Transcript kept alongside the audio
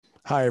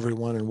Hi,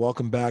 everyone, and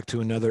welcome back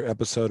to another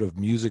episode of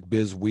Music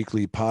Biz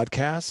Weekly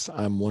Podcasts.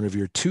 I'm one of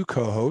your two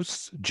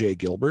co-hosts, Jay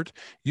Gilbert.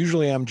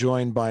 Usually I'm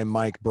joined by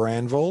Mike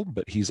Branvold,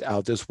 but he's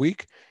out this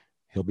week.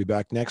 He'll be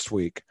back next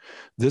week.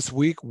 This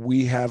week,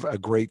 we have a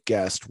great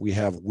guest. We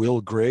have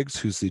Will Griggs,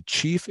 who's the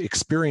Chief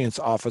Experience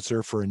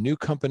Officer for a new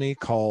company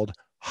called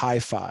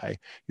HIFI.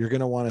 You're going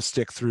to want to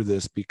stick through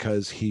this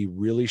because he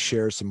really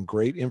shares some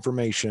great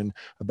information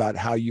about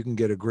how you can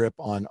get a grip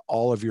on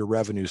all of your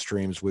revenue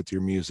streams with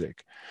your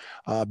music.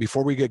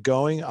 Before we get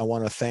going, I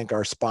want to thank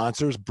our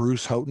sponsors,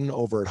 Bruce Houghton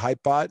over at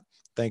Hypebot.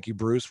 Thank you,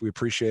 Bruce. We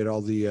appreciate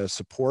all the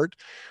support.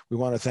 We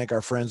want to thank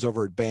our friends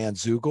over at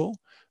Bandzoogle.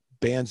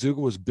 Bandzoogle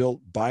was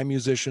built by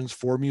musicians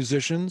for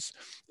musicians.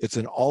 It's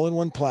an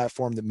all-in-one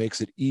platform that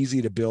makes it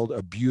easy to build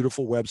a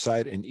beautiful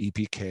website and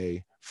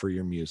EPK for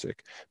your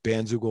music.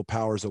 Bandzoogle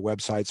powers the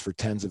websites for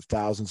tens of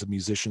thousands of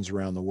musicians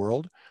around the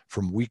world,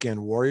 from weekend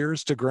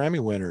warriors to Grammy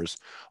winners.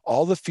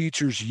 All the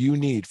features you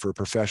need for a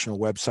professional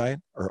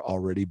website are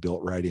already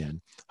built right in.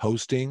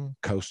 Hosting,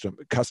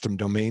 custom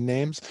domain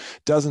names,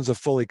 dozens of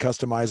fully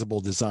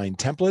customizable design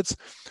templates,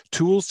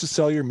 tools to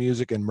sell your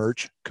music and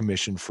merch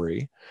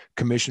commission-free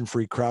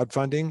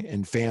crowdfunding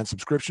and fan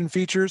subscription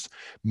features,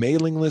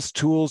 mailing list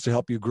tools to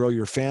help you grow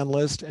your fan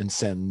list and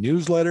send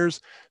newsletters,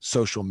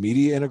 social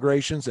media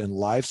integrations, and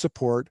live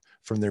support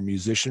from their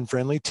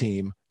musician-friendly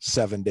team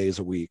 7 days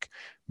a week.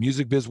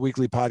 Music Biz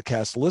Weekly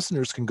podcast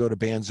listeners can go to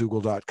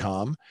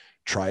bandzoogle.com,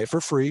 try it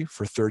for free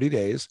for 30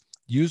 days,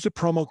 use the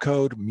promo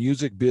code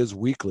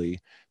MusicBizWeekly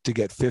to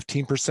get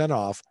 15%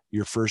 off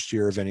your first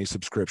year of any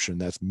subscription.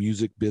 That's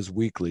Music Biz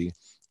Weekly,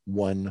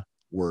 one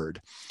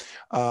word.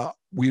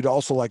 We'd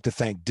also like to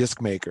thank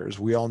disc makers.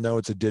 We all know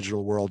it's a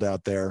digital world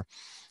out there,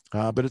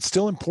 but it's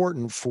still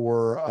important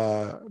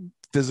for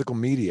physical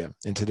media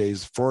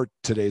for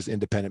today's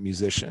independent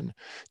musician.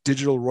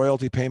 Digital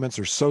royalty payments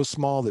are so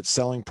small that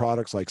selling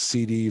products like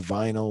CD,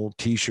 vinyl,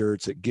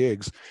 t-shirts at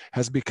gigs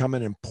has become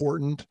an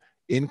important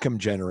income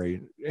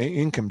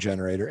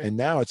generator, and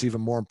now it's even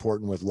more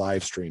important with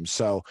live streams.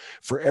 So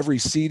for every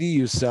CD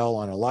you sell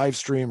on a live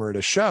stream or at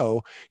a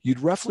show, you'd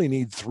roughly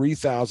need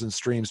 3,000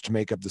 streams to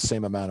make up the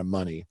same amount of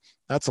money.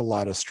 That's a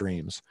lot of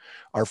streams.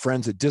 Our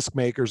friends at Disc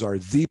Makers are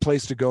the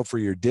place to go for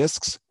your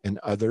discs and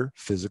other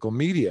physical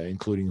media,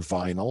 including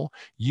vinyl,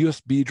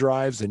 USB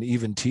drives, and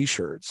even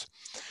t-shirts.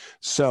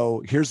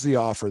 So here's the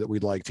offer that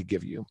we'd like to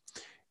give you.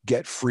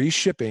 Get free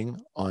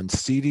shipping on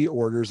CD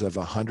orders of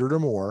 100 or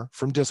more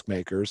from Disc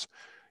Makers.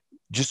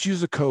 Just use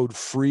the code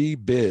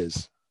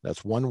FREEBIZ.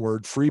 That's one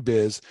word,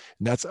 FREEBIZ,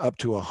 and that's up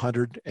to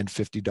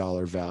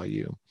 $150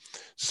 value.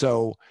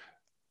 So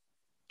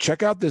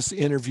check out this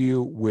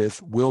interview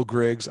with Will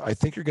Griggs. I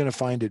think you're going to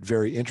find it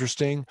very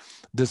interesting.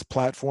 This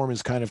platform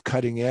is kind of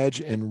cutting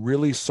edge and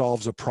really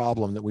solves a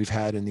problem that we've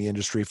had in the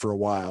industry for a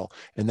while,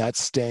 and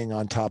that's staying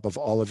on top of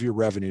all of your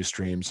revenue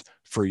streams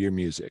for your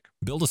music.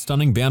 Build a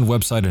stunning band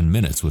website in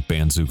minutes with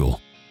Bandzoogle.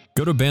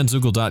 Go to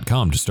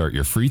bandzoogle.com to start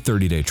your free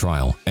 30-day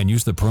trial and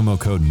use the promo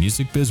code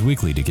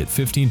MusicBizWeekly to get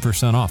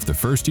 15% off the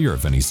first year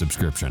of any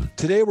subscription.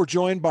 Today, we're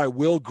joined by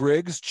Will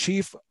Griggs,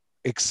 Chief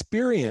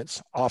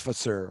Experience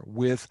Officer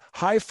with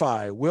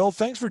HIFI. Will,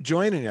 thanks for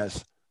joining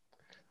us.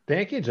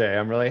 Thank you, Jay.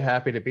 I'm really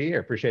happy to be here.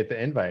 Appreciate the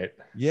invite.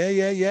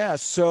 Yeah.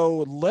 So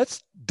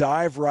let's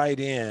dive right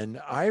in.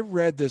 I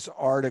read this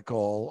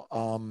article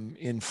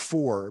in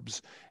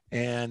Forbes,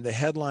 and the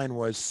headline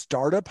was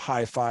Startup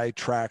HIFI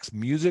tracks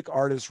music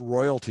artists'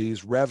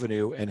 royalties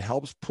revenue and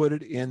helps put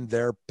it in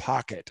their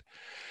pocket.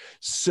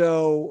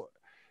 So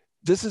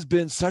this has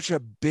been such a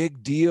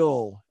big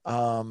deal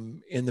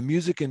in the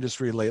music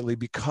industry lately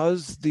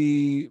because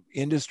the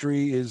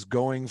industry is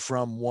going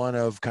from one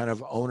of kind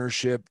of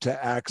ownership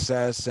to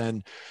access.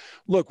 And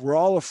look, we're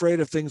all afraid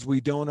of things we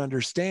don't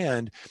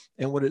understand.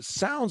 And what it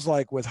sounds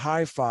like with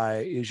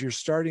HIFI is you're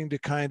starting to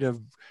kind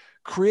of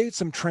create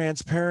some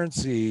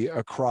transparency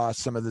across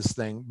some of this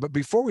thing. But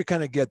before we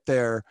kind of get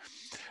there,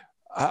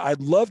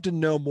 I'd love to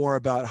know more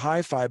about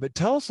HIFI, but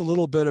tell us a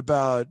little bit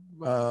about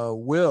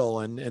Will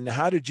and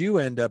how did you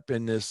end up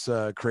in this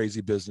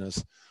crazy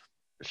business?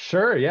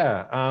 Sure,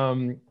 yeah.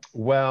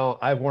 Well,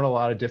 I've worn a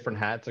lot of different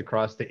hats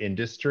across the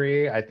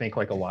industry. I think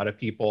like a lot of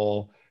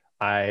people,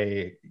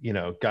 I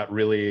got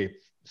really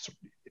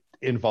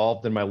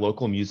involved in my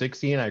local music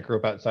scene. I grew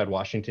up outside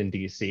Washington,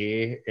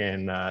 D.C.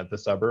 in the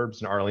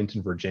suburbs in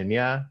Arlington,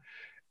 Virginia.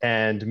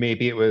 And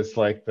maybe it was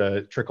like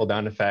the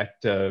trickle-down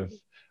effect of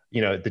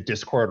the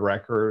Discord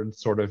record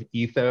sort of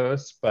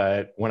ethos.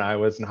 But when I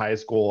was in high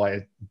school,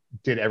 I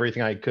did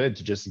everything I could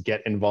to just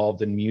get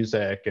involved in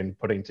music and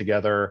putting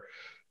together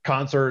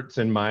concerts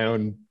in my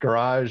own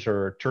garage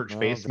or church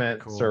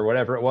basements or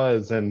whatever it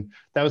was. And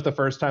that was the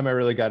first time I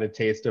really got a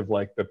taste of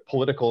like the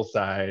political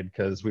side,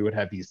 because we would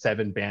have these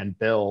 7-band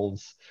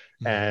bills.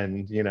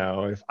 And,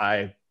 if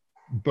I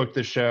book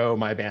the show,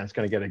 my band's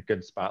going to get a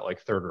good spot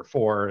like third or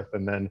fourth,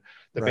 and then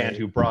the band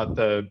who brought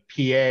the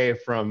PA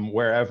from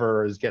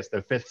wherever gets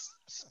the fifth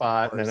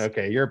spot, and then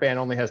okay, your band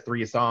only has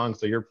 3 songs,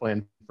 so you're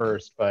playing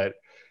first. But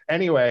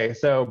anyway,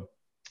 so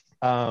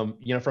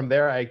From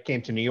there, I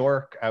came to New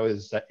York. I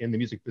was in the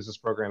music business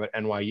program at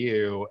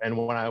NYU. And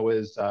when I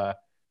was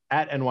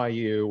at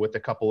NYU with a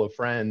couple of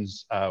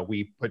friends,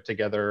 we put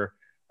together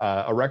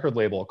a record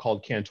label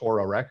called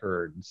Cantora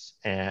Records.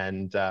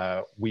 And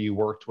we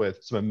worked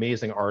with some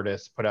amazing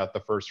artists, put out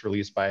the first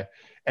release by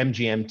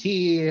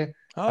MGMT.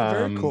 Oh,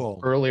 very cool.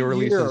 Early What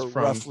releases year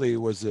from roughly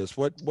was this?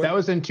 What? That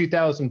was in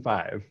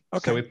 2005.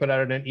 Okay. So we put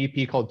out an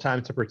EP called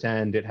Time to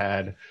Pretend. It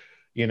had,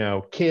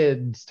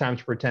 Kids, Time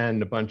to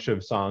Pretend, a bunch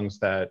of songs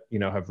that,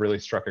 have really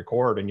struck a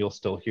chord and you'll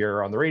still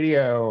hear on the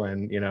radio.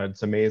 And,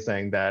 it's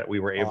amazing that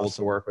we were able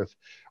to work with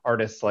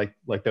artists like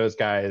those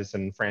guys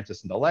and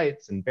Francis and the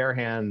Lights and Bare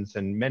Hands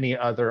and many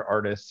other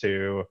artists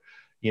who,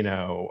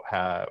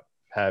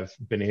 have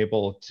been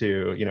able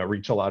to,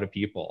 reach a lot of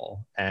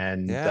people.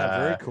 And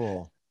very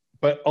cool.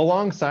 But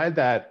alongside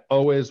that,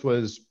 always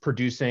was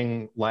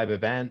producing live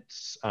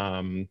events,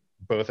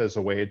 both as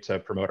a way to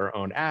promote our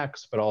own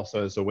acts, but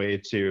also as a way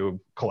to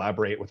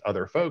collaborate with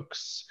other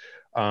folks,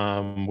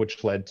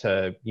 which led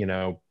to,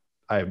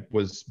 I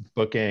was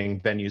booking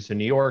venues in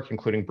New York,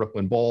 including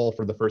Brooklyn Bowl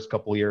for the first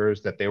couple of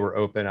years that they were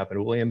open up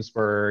in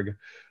Williamsburg,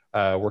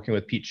 working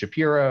with Pete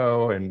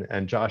Shapiro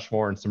and Josh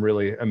Moore and some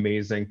really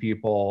amazing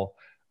people.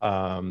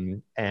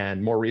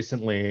 And more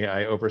recently,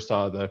 I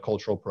oversaw the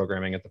cultural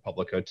programming at the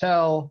Public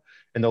Hotel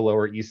in the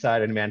Lower East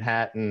Side in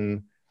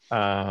Manhattan.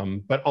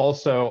 But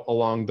also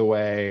along the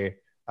way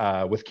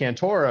with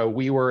Cantora,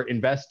 we were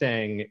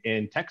investing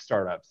in tech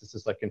startups. This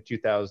is like in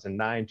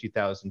 2009,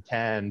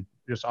 2010,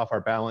 just off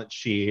our balance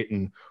sheet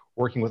and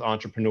working with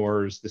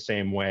entrepreneurs the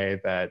same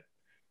way that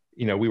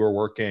we were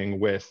working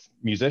with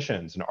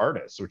musicians and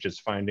artists, which is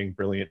finding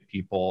brilliant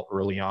people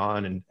early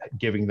on and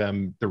giving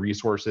them the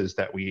resources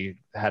that we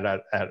had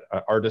at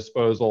our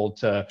disposal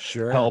to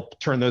help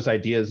turn those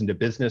ideas into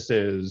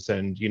businesses.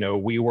 And,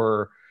 we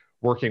were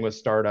working with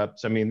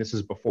startups. I mean, this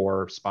is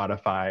before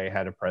Spotify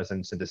had a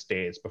presence in the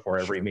States, before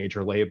every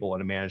major label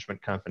and a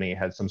management company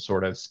had some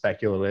sort of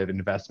speculative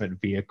investment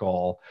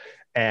vehicle.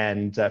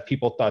 And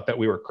people thought that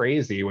we were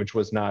crazy, which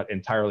was not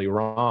entirely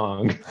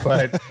wrong.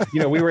 But,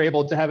 we were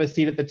able to have a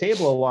seat at the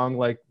table along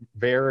like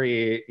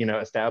very,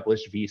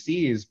 established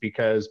VCs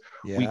because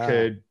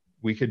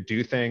we could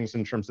do things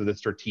in terms of the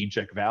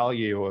strategic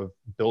value of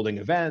building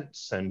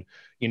events. And,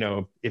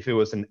 if it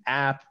was an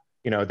app,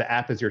 the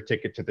app is your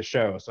ticket to the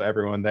show. So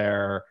everyone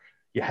there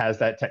has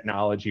that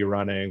technology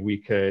running. We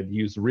could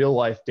use real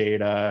life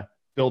data,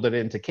 build it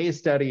into case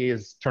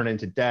studies, turn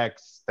into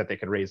decks that they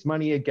could raise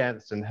money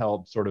against and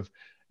help sort of,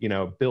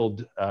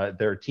 build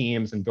their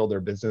teams and build their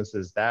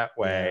businesses that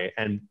way.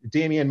 Yeah. And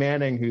Damian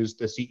Manning, who's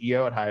the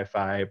CEO at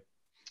HIFI,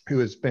 who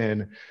has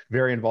been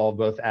very involved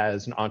both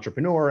as an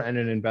entrepreneur and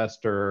an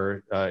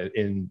investor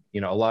in,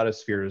 a lot of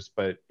spheres,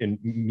 but in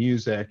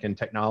music and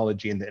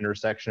technology and the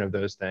intersection of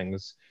those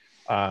things.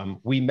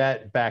 We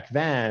met back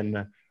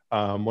then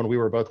when we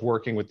were both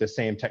working with the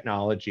same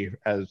technology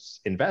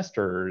as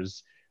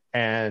investors.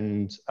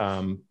 And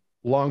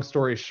long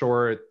story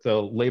short,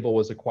 the label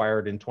was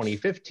acquired in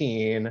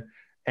 2015.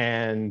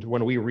 And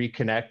when we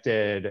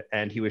reconnected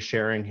and he was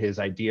sharing his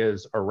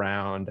ideas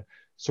around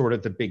sort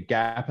of the big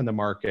gap in the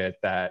market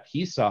that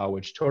he saw,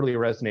 which totally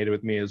resonated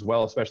with me as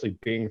well, especially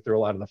being through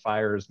a lot of the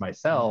fires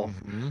myself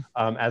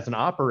as an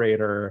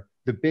operator.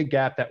 The big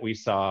gap that we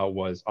saw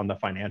was on the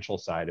financial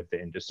side of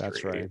the industry.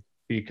 That's right.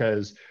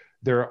 Because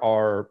there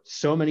are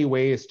so many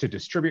ways to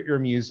distribute your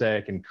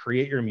music and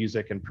create your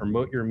music and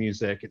promote your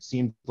music. It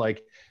seemed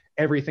like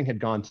everything had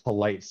gone to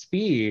light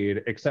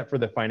speed except for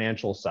the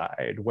financial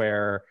side,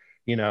 where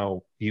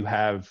you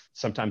have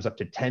sometimes up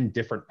to 10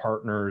 different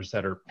partners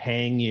that are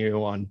paying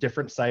you on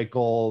different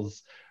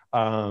cycles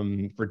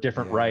for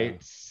different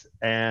rights.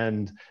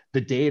 And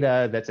the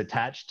data that's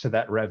attached to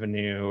that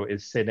revenue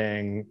is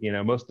sitting,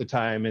 most of the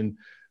time in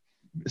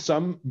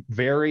some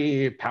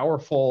very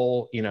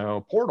powerful,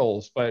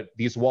 portals, but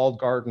these walled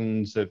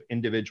gardens of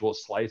individual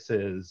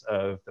slices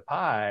of the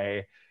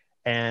pie.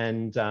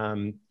 And,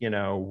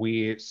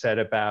 we set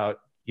about,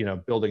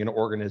 building an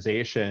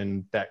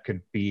organization that could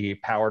be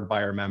powered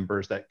by our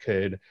members, that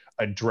could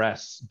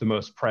address the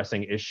most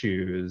pressing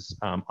issues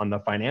on the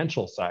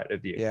financial side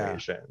of the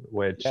equation,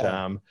 which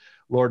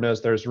Lord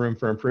knows there's room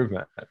for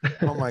improvement.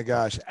 Oh my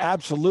gosh,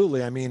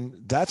 absolutely. I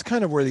mean, that's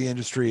kind of where the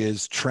industry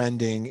is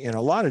trending in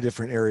a lot of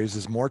different areas,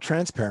 is more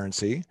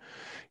transparency,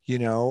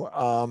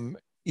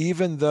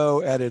 even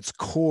though at its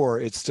core,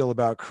 it's still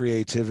about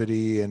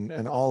creativity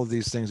and all of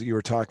these things that you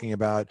were talking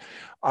about.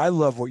 I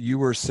love what you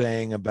were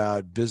saying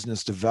about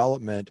business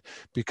development,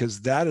 because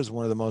that is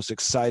one of the most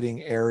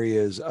exciting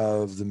areas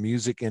of the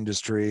music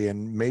industry,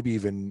 and maybe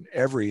even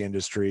every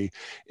industry,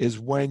 is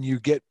when you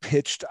get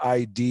pitched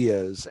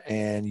ideas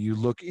and you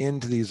look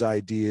into these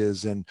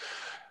ideas, and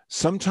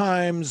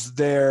sometimes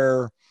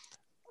they're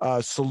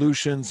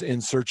solutions in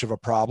search of a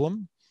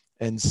problem.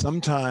 And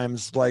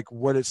sometimes, like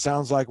what it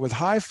sounds like with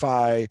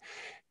HIFI,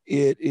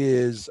 it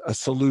is a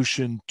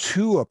solution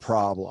to a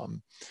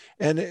problem.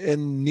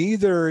 And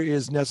neither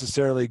is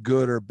necessarily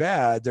good or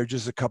bad. They're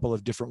just a couple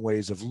of different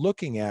ways of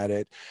looking at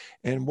it.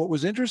 And what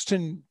was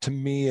interesting to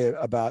me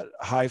about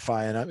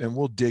HIFI, and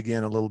we'll dig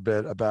in a little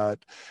bit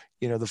about,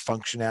 the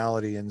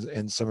functionality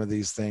and some of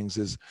these things,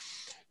 is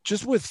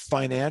just with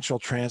financial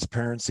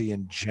transparency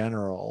in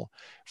general.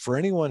 For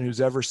anyone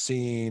who's ever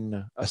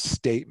seen a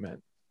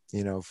statement,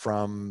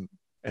 from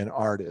an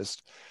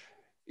artist,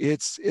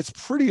 it's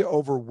pretty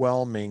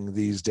overwhelming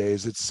these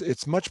days.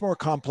 It's much more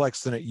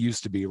complex than it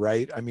used to be,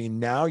 right? I mean,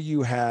 now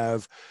you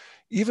have,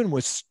 even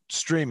with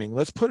streaming,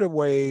 let's put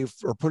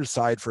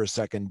aside for a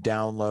second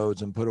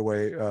downloads and put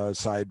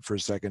aside for a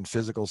second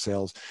physical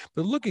sales.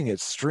 But looking at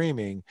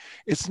streaming,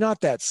 it's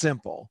not that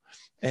simple.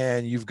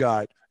 And you've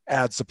got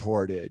ad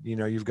supported,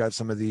 you've got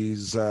some of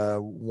these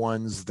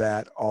ones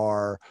that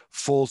are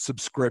full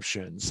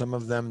subscription, some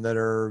of them that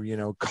are,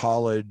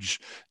 college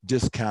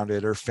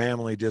discounted or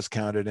family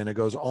discounted, and it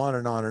goes on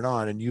and on and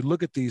on. And you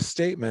look at these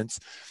statements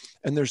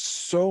and there's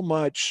so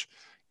much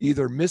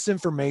either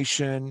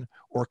misinformation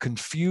or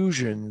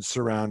confusion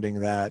surrounding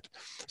that.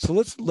 So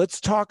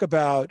let's talk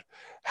about,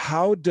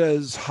 how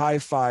does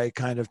HIFI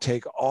kind of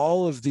take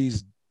all of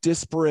these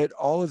different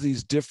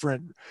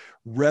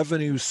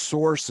revenue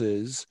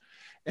sources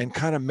and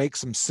kind of make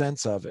some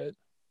sense of it?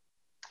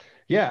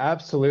 Yeah,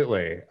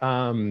 absolutely.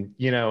 And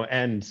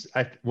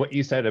what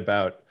you said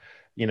about,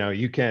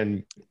 you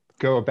can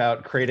go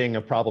about creating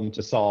a problem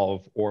to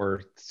solve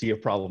or see a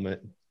problem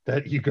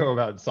that you go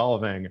about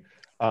solving.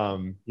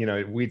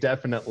 We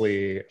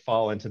definitely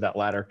fall into that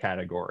latter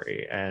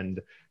category.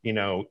 And,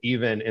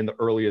 even in the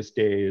earliest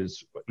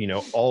days,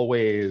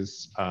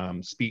 always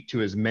speak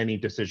to as many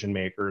decision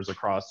makers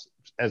across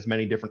as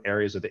many different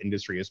areas of the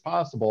industry as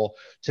possible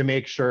to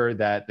make sure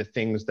that the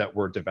things that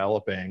we're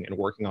developing and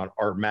working on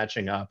are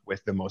matching up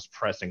with the most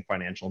pressing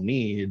financial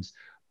needs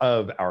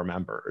of our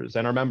members.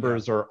 And our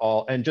members are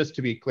all, and just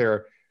to be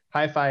clear,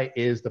 HIFI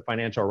is the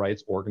financial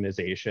rights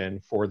organization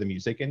for the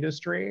music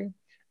industry.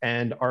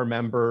 And our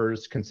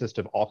members consist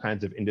of all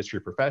kinds of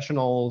industry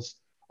professionals,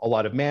 a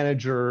lot of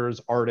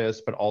managers,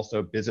 artists, but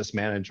also business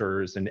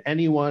managers, and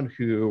anyone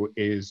who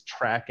is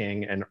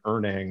tracking and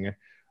earning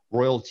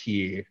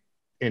royalty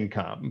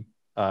income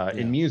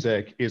in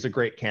music is a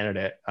great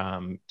candidate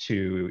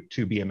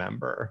to be a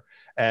member.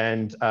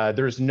 And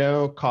there's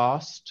no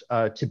cost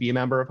to be a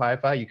member of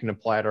HIFI. You can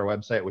apply at our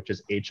website, which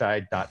is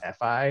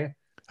hi.fi.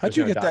 How'd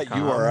you get that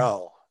 .com.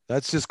 URL?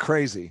 That's just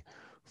crazy.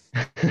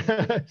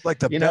 It's like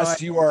the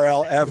best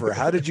URL ever.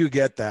 How did you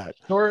get that?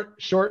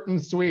 Short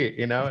and sweet.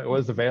 It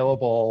was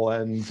available,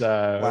 and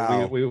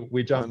wow.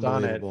 we jumped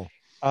on it.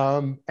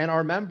 And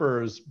our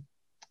members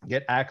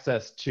get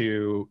access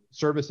to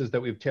services that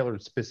we've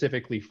tailored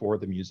specifically for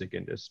the music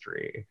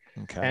industry.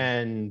 Okay.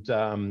 And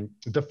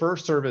the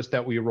first service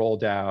that we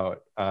rolled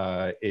out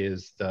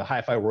is the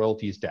HIFI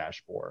royalties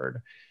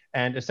dashboard.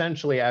 And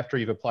essentially, after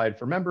you've applied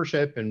for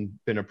membership and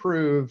been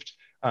approved,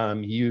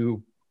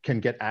 you can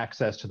get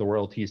access to the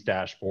royalties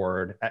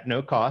dashboard at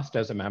no cost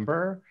as a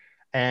member.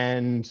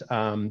 And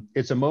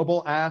it's a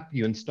mobile app.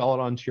 You install it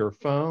onto your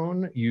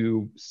phone.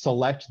 You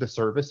select the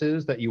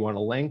services that you want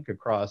to link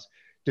across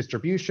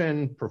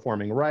distribution,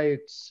 performing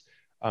rights,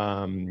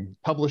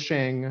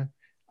 publishing,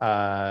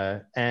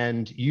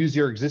 and use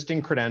your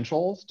existing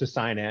credentials to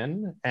sign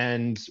in.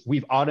 And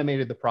we've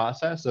automated the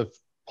process of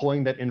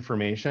pulling that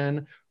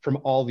information from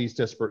all these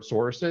disparate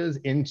sources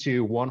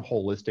into one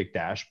holistic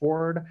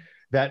dashboard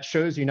that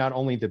shows you not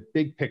only the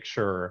big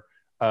picture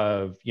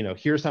of,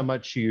 here's how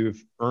much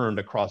you've earned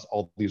across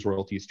all these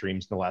royalty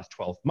streams in the last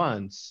 12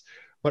 months,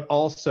 but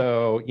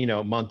also,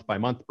 month by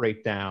month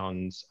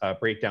breakdowns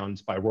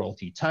by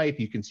royalty type.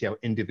 You can see how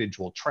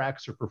individual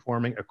tracks are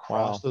performing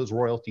across those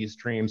royalty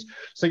streams.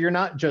 So you're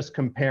not just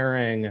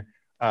comparing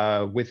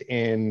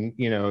within,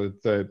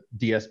 the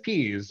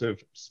DSPs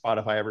of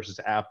Spotify versus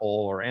Apple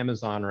or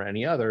Amazon or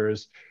any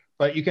others,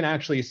 but you can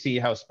actually see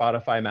how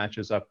Spotify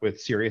matches up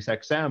with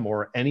SiriusXM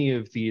or any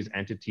of these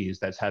entities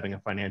that's having a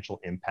financial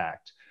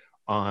impact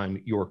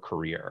on your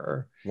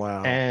career.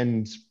 Wow.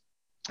 And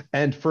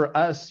for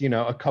us,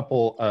 a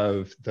couple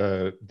of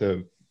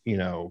the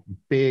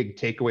big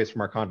takeaways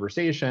from our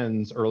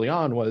conversations early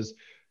on was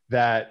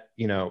that,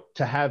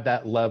 to have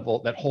that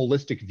level, that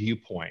holistic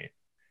viewpoint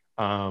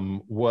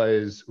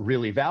was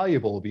really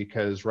valuable,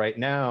 because right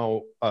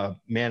now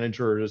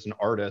managers and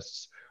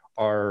artists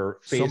are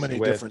faced so many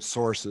with different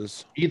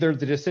sources, either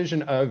the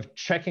decision of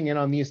checking in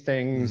on these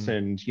things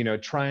and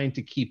trying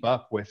to keep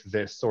up with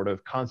this sort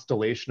of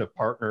constellation of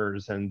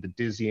partners and the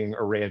dizzying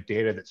array of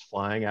data that's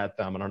flying at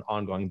them on an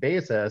ongoing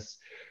basis,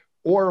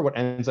 or what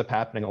ends up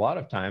happening a lot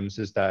of times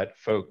is that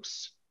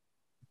folks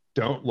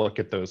don't look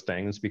at those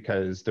things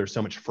because there's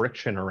so much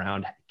friction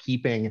around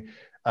keeping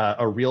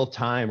a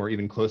real-time or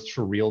even close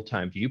to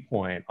real-time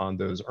viewpoint on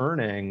those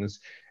earnings,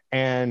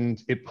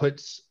 and it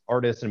puts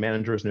artists and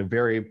managers in a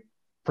very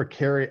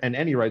precarious, and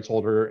any rights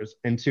holders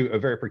into a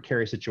very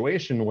precarious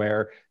situation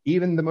where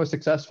even the most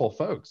successful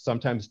folks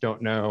sometimes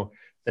don't know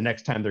the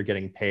next time they're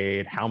getting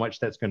paid, how much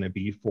that's going to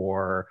be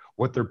for,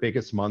 what their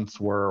biggest months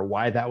were,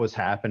 why that was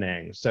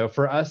happening. So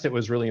for us, it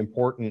was really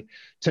important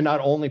to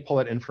not only pull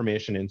that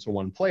information into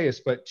one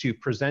place, but to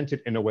present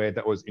it in a way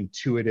that was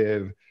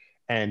intuitive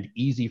and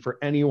easy for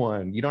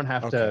anyone. You don't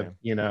have to,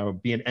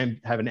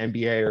 have an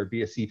MBA or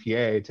be a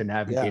CPA to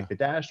navigate the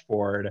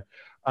dashboard,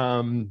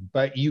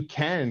 but you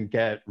can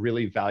get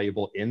really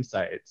valuable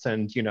insights.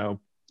 And,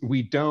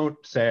 we don't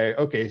say,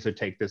 okay, so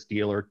take this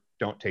deal or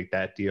don't take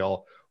that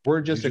deal.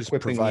 We're just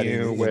equipping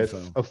you with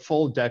a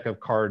full deck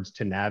of cards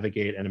to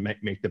navigate and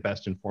make the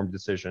best informed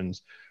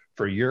decisions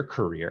for your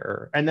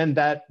career. And then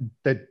that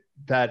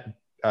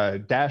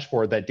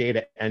dashboard, that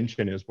data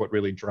engine, is what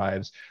really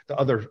drives the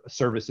other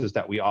services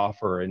that we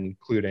offer,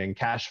 including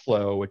cash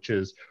flow, which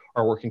is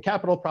our working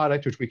capital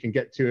product, which we can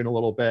get to in a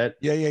little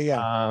bit.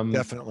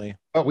 Definitely.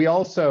 But we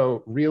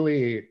also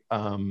really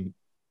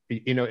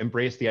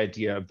embrace the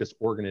idea of this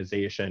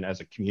organization as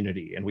a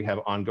community. And we have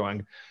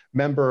ongoing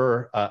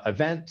member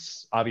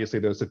events. Obviously,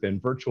 those have been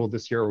virtual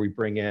this year. We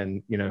bring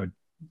in,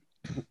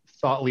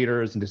 thought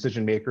leaders and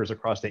decision makers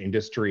across the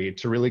industry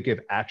to really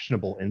give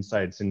actionable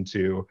insights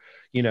into,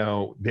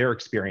 their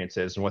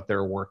experiences and what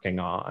they're working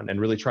on, and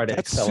really try to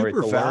accelerate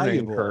the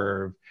learning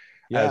curve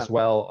as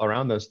well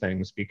around those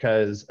things.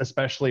 Because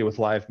especially with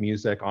live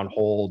music on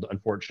hold,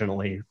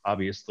 unfortunately,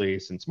 obviously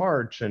since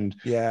March and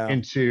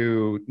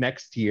into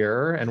next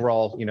year, and we're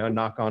all,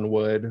 knock on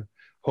wood,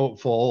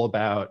 hopeful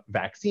about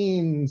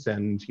vaccines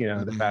and,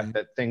 the fact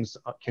that things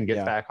can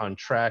get back on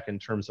track in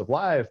terms of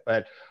live.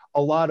 But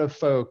a lot of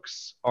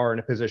folks are in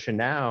a position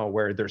now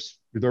where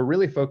they're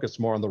really focused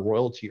more on the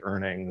royalty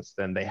earnings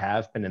than they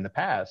have been in the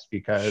past,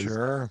 because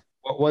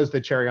what was the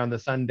cherry on the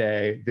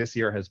sundae this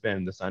year has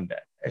been the sundae.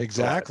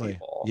 Exactly.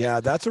 Yeah,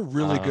 that's a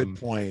really good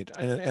point.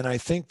 And I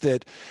think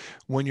that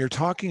when you're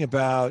talking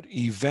about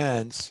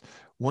events,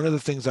 one of the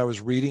things I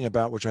was reading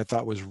about, which I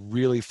thought was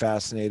really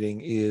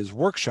fascinating, is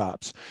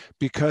workshops.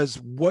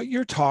 Because what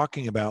you're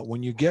talking about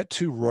when you get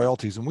to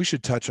royalties, and we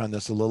should touch on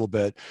this a little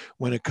bit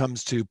when it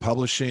comes to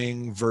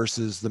publishing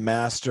versus the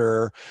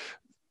master,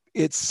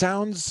 it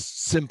sounds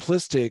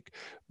simplistic,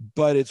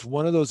 but it's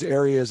one of those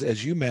areas,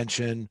 as you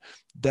mentioned,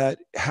 that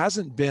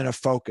hasn't been a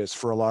focus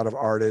for a lot of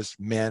artists,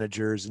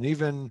 managers, and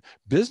even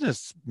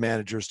business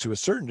managers to a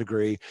certain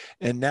degree.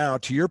 And now,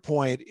 to your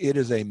point, it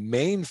is a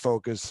main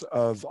focus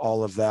of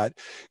all of that.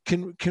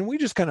 Can we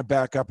just kind of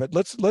back up it?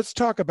 Let's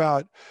talk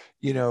about,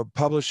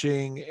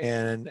 publishing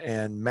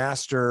and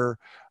master,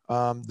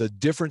 the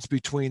difference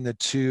between the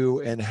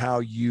two and how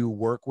you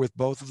work with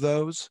both of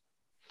those.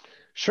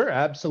 Sure,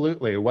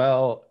 absolutely.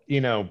 Well,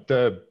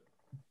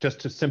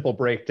 just a simple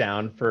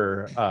breakdown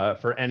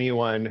for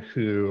anyone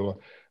who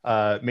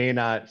may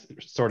not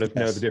sort of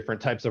know the different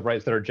types of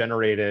rights that are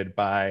generated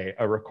by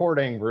a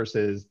recording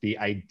versus the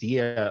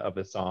idea of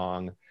a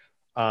song.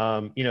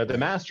 The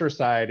master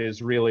side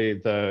is really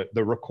the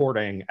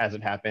recording as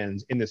it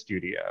happens in the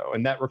studio.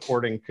 And that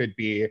recording could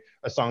be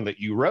a song that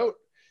you wrote.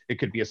 It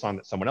could be a song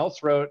that someone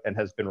else wrote and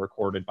has been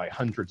recorded by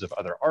hundreds of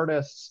other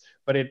artists,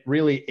 but it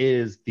really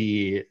is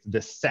the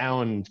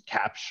sound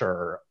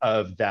capture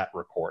of that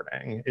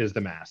recording is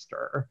the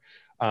master.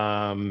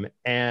 And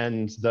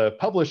the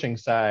publishing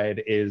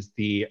side is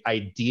the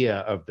idea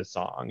of the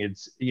song.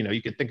 It's,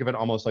 you could think of it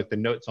almost like the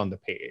notes on the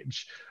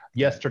page.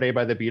 Yesterday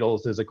by the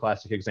Beatles is a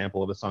classic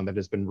example of a song that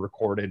has been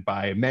recorded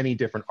by many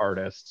different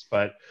artists,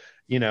 but,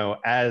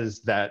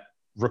 as that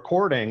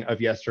recording of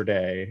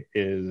Yesterday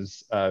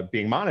is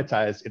being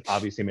monetized, it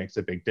obviously makes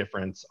a big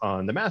difference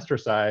on the master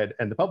side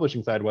and the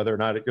publishing side, whether or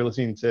not you're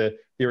listening to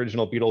the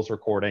original Beatles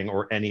recording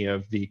or any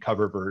of the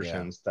cover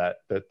versions that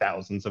the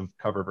thousands of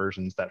cover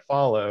versions that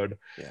followed.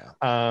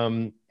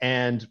 And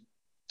the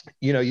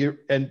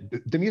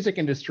music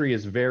industry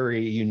is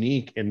very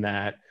unique in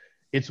that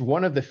it's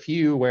one of the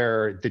few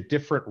where the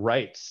different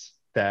rights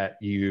that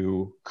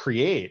you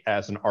create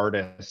as an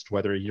artist,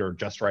 whether you're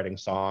just writing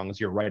songs,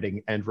 you're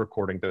writing and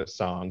recording those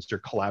songs, you're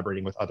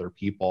collaborating with other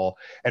people,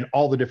 and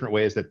all the different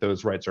ways that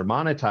those rights are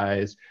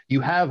monetized, you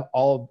have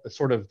all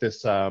sort of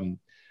this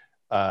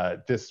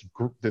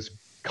this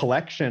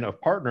collection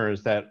of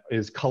partners that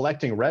is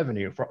collecting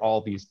revenue for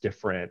all these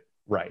different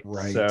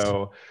rights.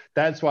 So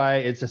that's why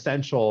it's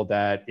essential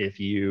that if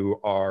you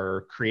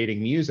are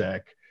creating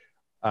music,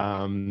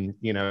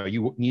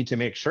 you need to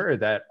make sure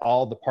that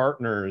all the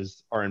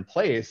partners are in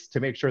place to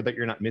make sure that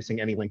you're not missing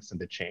any links in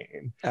the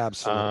chain.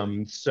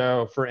 Absolutely.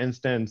 So for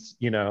instance,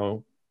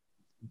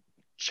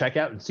 check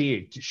out and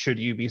see, should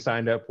you be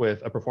signed up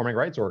with a performing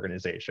rights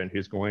organization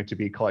who's going to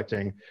be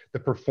collecting the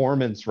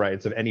performance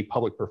rights of any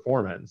public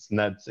performance? And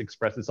that's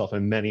expressed itself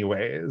in many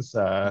ways,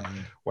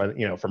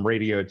 whether, from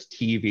radio to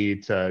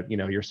TV to,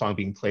 your song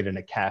being played in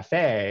a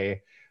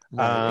cafe.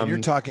 Right. And you're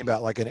talking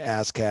about like an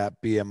ASCAP,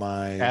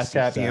 BMI,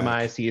 ASCAP,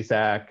 BMI,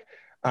 CSAC.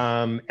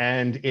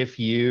 And if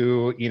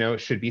you,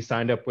 should be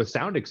signed up with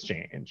Sound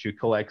Exchange, who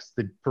collects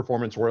the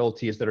performance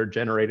royalties that are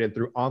generated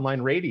through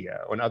online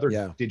radio and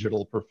other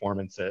digital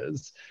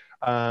performances.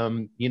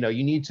 You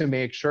need to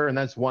make sure, and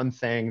that's one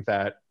thing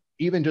that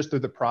even just through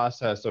the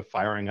process of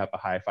firing up a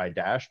HIFI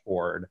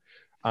dashboard,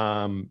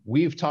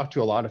 We've talked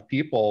to a lot of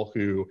people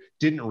who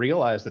didn't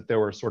realize that there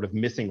were sort of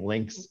missing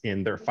links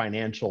in their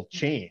financial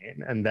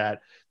chain and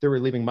that they were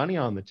leaving money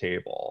on the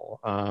table.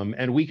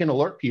 And we can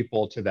alert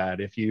people to that.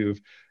 If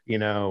you've,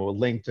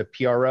 linked a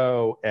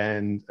PRO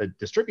and a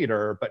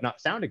distributor, but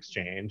not Sound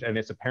Exchange, and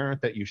it's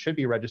apparent that you should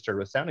be registered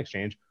with Sound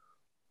Exchange,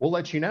 we'll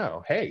let you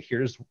know, hey,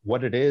 here's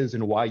what it is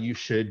and why you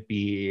should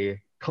be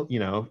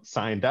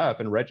signed up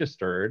and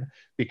registered,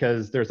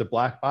 because there's a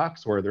black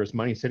box where there's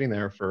money sitting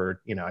there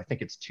for, I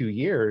think it's 2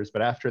 years,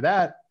 but after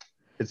that,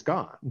 it's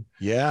gone.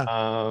 Yeah.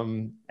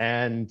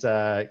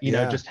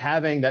 Just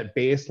having that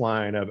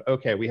baseline of,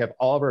 okay, we have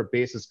all of our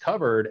bases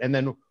covered. And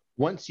then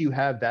once you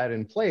have that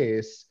in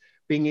place,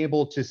 being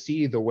able to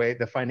see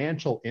the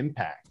financial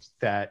impact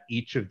that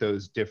each of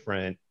those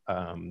different,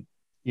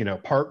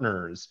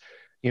 partners,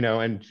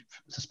 and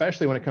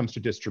especially when it comes to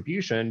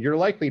distribution, you're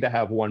likely to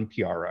have one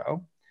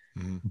PRO.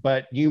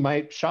 But you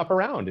might shop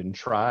around and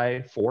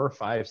try 4,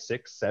 5,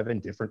 6, 7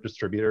 different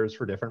distributors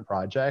for different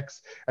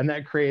projects. And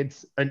that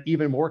creates an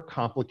even more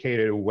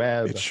complicated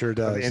web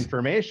of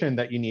information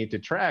that you need to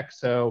track.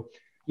 So,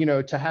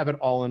 to have it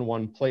all in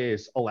one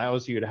place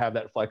allows you to have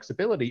that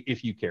flexibility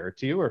if you care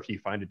to, or if you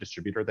find a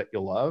distributor that you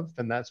love,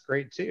 then that's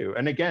great too.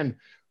 And again,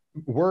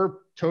 we're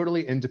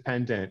totally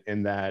independent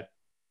in that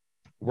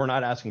we're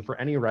not asking for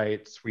any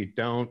rights. We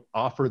don't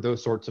offer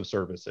those sorts of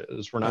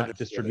services. We're not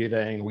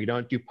distributing. We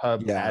don't do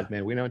pub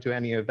admin. We don't do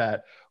any of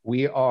that.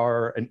 We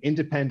are an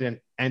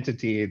independent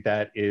entity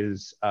that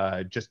is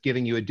just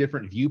giving you a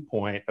different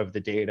viewpoint of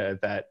the data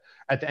that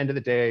at the end of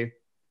the day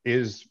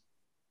is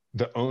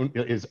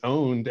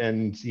owned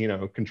and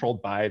controlled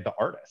by the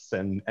artists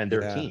and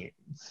their teams.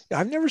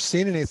 I've never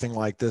seen anything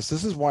like this.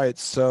 This is why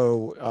it's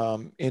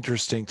so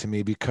interesting to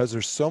me, because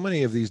there's so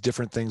many of these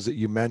different things that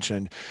you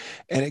mentioned,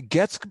 and it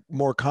gets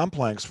more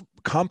complex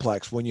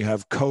when you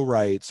have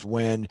co-writes,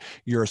 when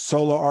you're a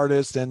solo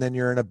artist and then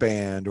you're in a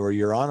band, or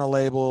you're on a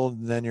label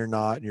and then you're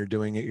not and you're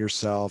doing it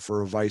yourself,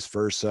 or vice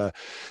versa.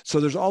 So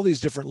there's all these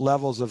different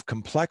levels of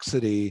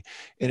complexity,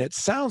 and it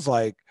sounds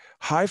like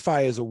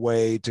HIFI is a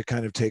way to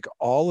kind of take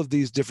all of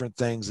these different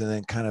things and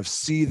then kind of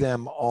see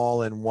them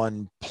all in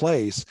one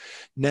place.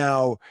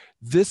 Now,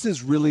 this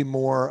is really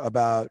more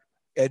about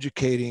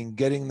educating,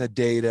 getting the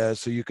data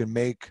so you can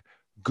make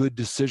good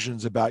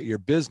decisions about your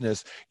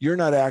business. You're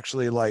not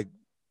actually like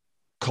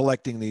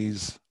collecting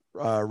these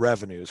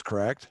revenues,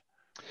 correct?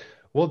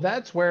 Well,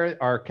 that's where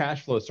our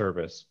cash flow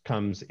service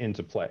comes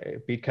into play,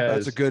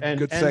 because that's a good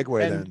segue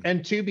then.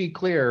 And to be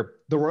clear,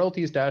 the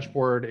royalties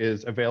dashboard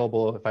is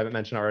available. If I haven't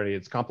mentioned already,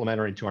 it's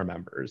complimentary to our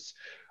members.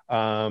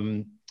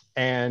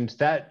 And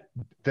that,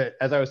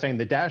 as I was saying,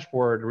 the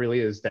dashboard really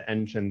is the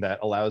engine that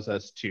allows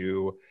us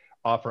to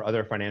offer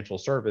other financial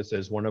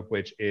services, one of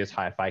which is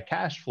HIFI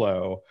cash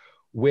flow,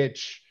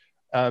 which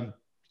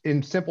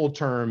in simple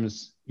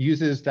terms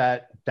uses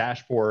that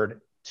dashboard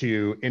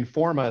to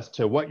inform us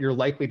to what you're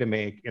likely to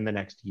make in the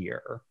next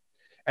year.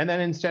 And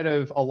then instead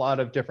of a lot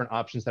of different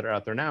options that are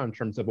out there now in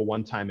terms of a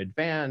one-time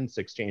advance,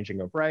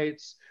 exchanging of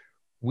rights,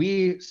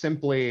 we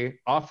simply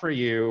offer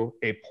you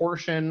a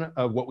portion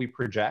of what we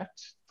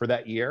project for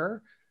that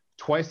year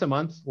twice a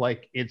month,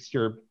 like it's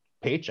your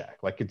paycheck,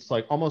 like it's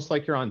like almost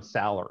like you're on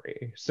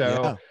salary.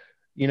 So,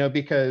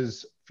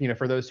 because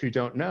for those who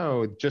don't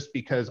know, just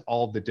because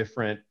all the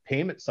different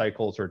payment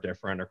cycles are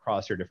different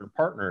across your different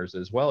partners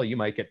as well, you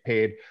might get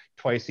paid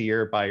twice a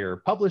year by your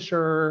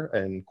publisher,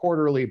 and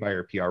quarterly by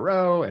your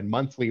PRO, and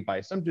monthly by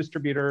some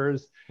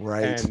distributors.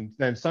 Right. And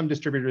then some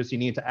distributors, you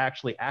need to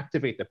actually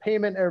activate the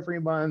payment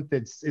every month.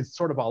 It's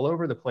sort of all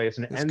over the place,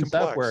 and it ends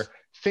up where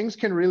things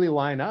can really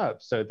line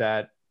up so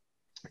that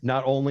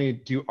not only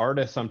do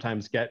artists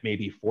sometimes get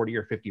maybe 40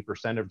 or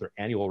 50% of their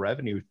annual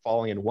revenue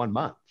falling in one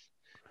month,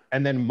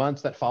 and then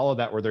months that follow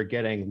that where they're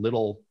getting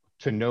little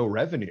to no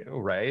revenue,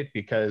 right?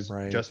 Because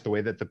just the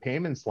way that the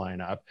payments line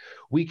up,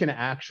 we can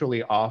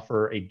actually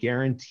offer a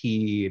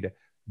guaranteed,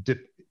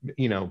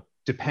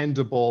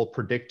 dependable,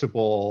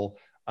 predictable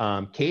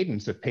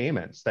cadence of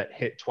payments that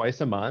hit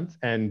twice a month.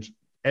 And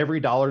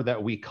every dollar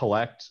that we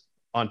collect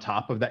on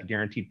top of that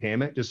guaranteed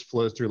payment just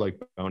flows through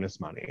like bonus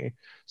money.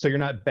 So you're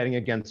not betting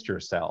against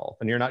yourself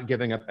and you're not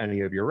giving up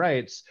any of your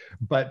rights.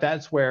 But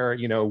that's where,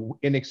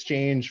 in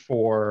exchange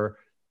for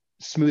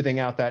smoothing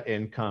out that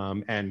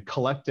income and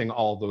collecting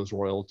all those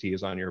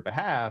royalties on your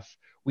behalf,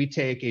 we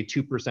take a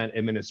 2%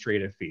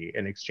 administrative fee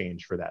in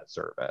exchange for that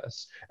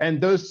service. And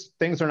those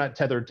things are not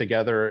tethered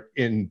together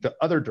in the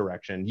other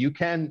direction. You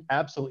can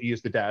absolutely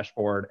use the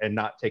dashboard and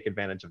not take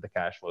advantage of the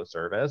cash flow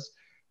service.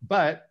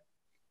 But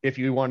if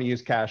you want to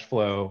use cash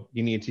flow,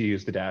 you need to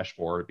use the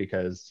dashboard,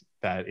 because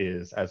that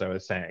is, as I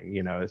was saying,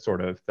 it's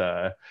sort of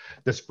the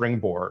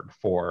springboard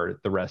for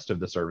the rest of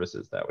the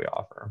services that we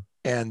offer.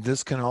 And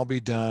this can all be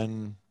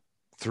done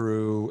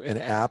through an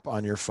app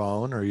on your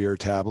phone or your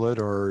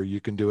tablet, or you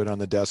can do it on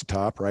the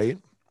desktop, right?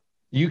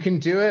 You can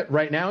do it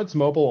right now. It's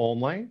mobile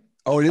only.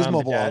 Oh, it is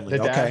mobile only.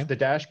 Okay. The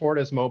dashboard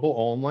is mobile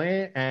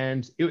only.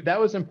 And that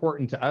was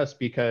important to us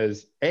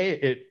because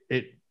it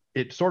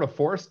it sort of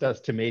forced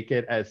us to make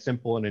it as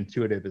simple and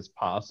intuitive as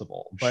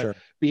possible. But Sure.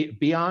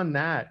 beyond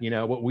that,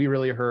 what we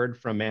really heard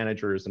from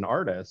managers and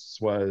artists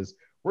was,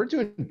 we're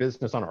doing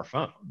business on our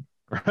phone,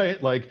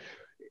 right? Like,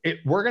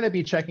 we're going to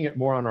be checking it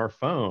more on our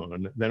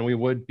phone than we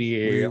would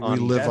be We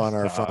on live on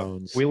our desktop.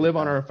 phones. We live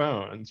on Yeah. our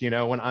phones.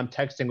 When I'm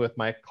texting with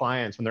my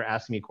clients, when they're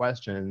asking me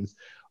questions,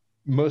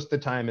 most of the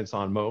time it's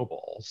on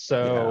mobile.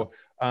 So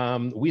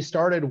we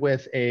started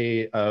with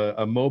a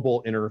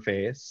mobile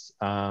interface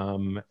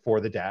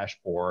for the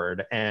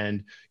dashboard.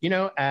 And,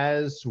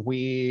 as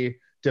we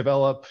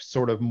develop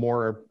sort of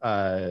more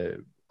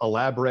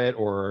elaborate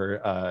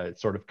or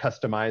sort of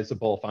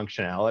customizable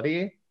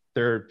functionality,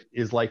 there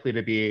is likely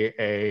to be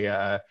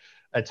a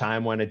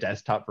time when a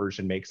desktop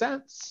version makes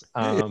sense.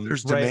 If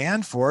there's Right.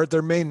 demand for it,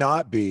 there may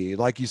not be.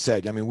 Like you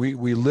said, I mean,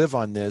 we live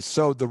on this.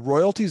 So the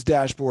royalties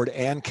dashboard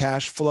and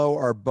cash flow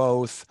are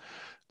both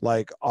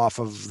like off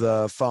of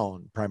the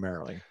phone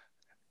primarily.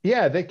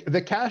 Yeah,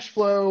 the cash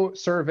flow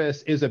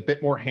service is a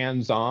bit more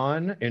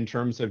hands-on in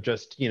terms of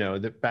just,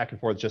 the back and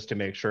forth, just to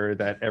make sure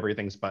that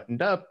everything's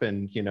buttoned up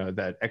and,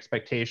 that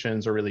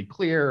expectations are really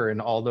clear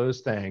and all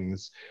those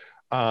things.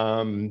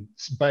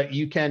 But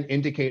you can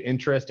indicate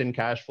interest in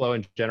cash flow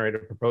and generate a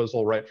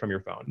proposal right from your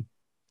phone.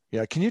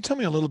 Yeah. Can you tell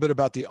me a little bit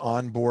about the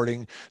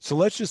onboarding? So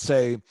let's just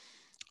say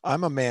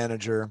I'm a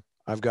manager.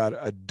 I've got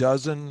a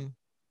dozen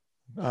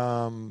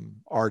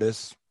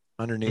artists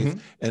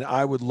underneath, and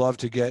I would love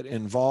to get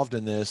involved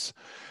in this.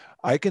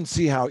 I can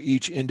see how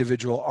each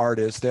individual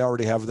artist, they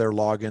already have their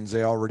logins,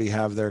 they already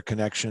have their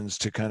connections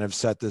to kind of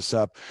set this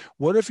up.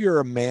 What if you're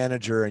a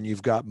manager and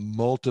you've got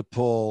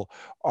multiple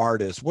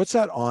artists? What's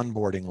that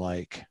onboarding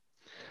like?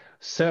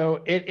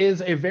 So it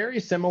is a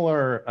very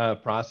similar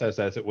process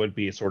as it would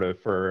be sort of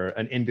for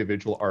an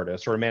individual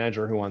artist or a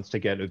manager who wants to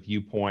get a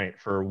viewpoint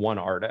for one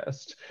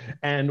artist.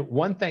 And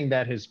one thing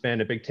that has been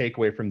a big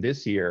takeaway from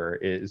this year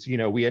is,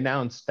 we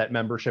announced that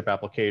membership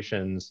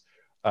applications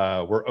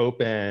were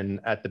open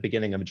at the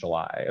beginning of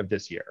July of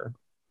this year.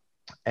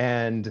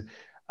 And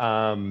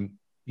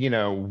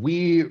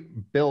we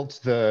built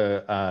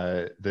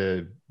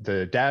the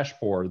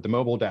dashboard, the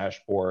mobile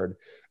dashboard,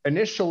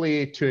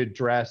 initially to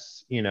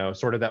address,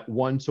 sort of that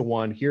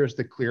one-to-one, here's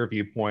the clear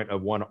viewpoint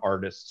of one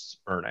artist's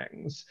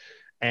earnings.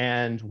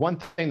 And one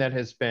thing that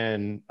has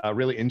been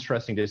really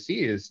interesting to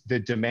see is the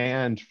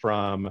demand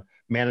from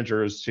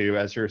managers to,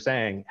 as you're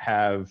saying,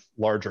 have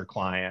larger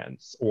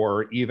clients,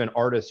 or even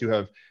artists who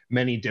have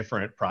many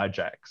different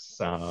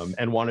projects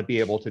and want to be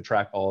able to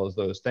track all of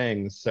those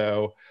things.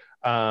 So,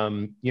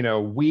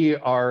 we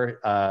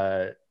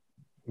are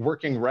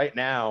working right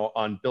now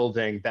on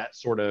building that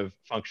sort of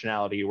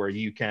functionality where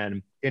you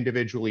can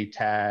individually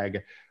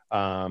tag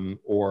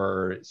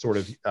or sort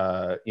of,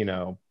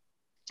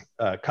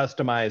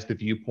 customize the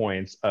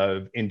viewpoints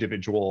of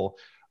individual,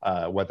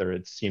 whether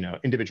it's,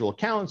 individual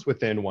accounts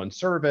within one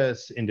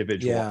service,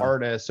 individual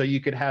artists. So you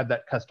could have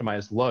that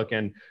customized look.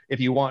 And if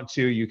you want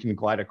to, you can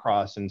glide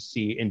across and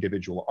see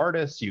individual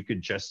artists. You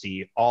could just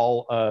see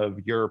all of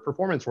your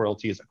performance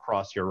royalties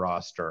across your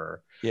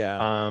roster.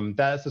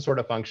 That's the sort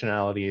of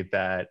functionality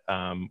that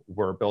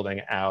we're building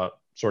out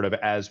sort of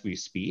as we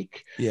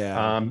speak.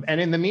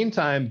 And in the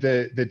meantime,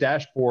 the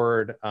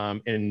dashboard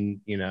on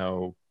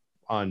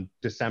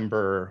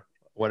December,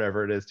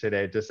 whatever it is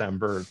today,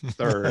 December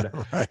 3rd,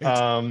 right.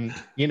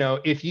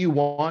 If you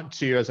want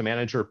to, as a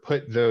manager,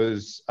 put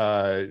those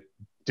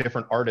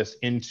different artists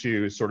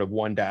into sort of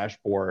one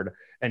dashboard,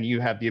 and you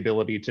have the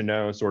ability to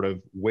know sort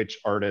of which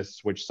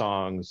artists, which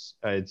songs,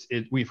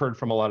 we've heard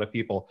from a lot of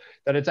people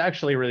that it's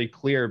actually really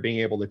clear being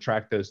able to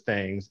track those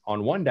things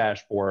on one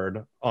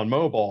dashboard on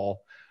mobile.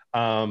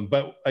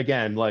 But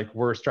again, like,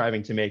 we're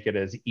striving to make it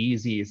as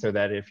easy so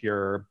that if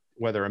you're,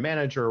 whether a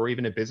manager or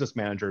even a business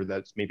manager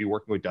that's maybe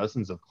working with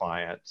dozens of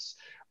clients,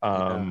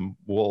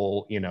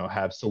 will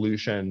have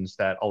solutions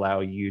that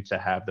allow you to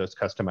have those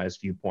customized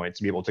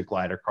viewpoints and be able to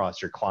glide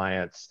across your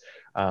clients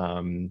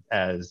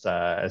as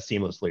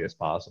seamlessly as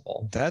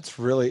possible. That's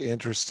really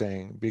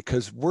interesting,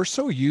 because we're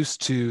so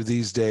used to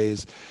these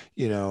days,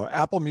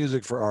 Apple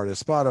Music for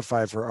artists,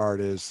 Spotify for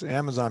artists,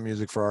 Amazon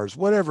Music for artists,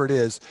 whatever it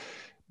is,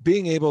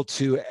 being able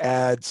to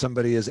add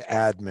somebody as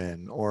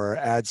admin or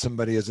add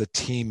somebody as a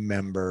team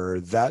member,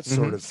 that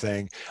sort of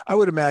thing. I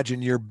would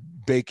imagine you're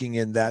baking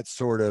in that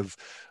sort of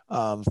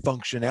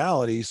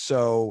functionality.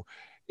 So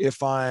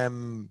if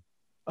I'm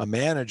a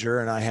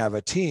manager and I have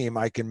a team,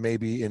 I can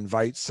maybe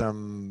invite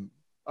some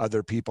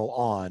other people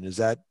on. Is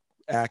that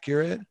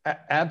accurate?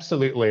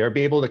 Absolutely. Or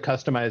be able to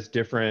customize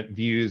different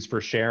views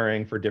for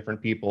sharing for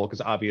different people.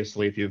 Because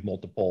obviously, if you have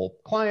multiple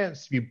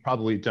clients, you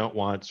probably don't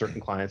want certain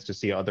clients to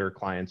see other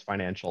clients'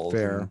 financials.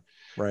 Fair.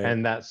 Right.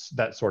 And that's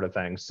that sort of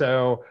thing.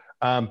 So,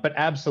 but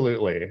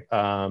absolutely,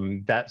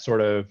 that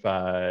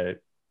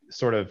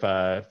sort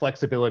of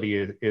flexibility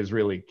is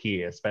really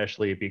key,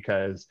 especially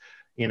because,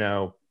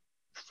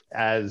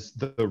 as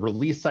the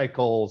release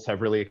cycles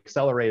have really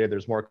accelerated,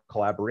 there's more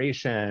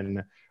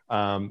collaboration.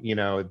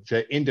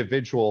 The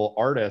individual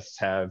artists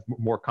have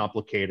more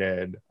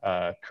complicated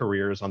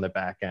careers on the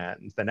back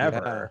end than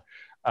ever.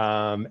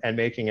 and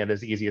making it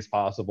as easy as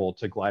possible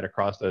to glide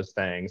across those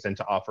things and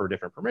to offer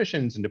different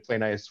permissions and to play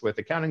nice with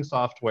accounting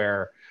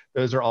software.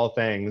 Those are all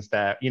things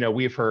that,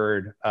 we've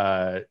heard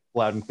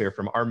loud and clear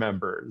from our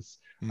members,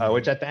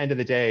 which at the end of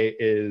the day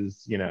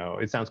is,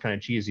 it sounds kind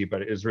of cheesy,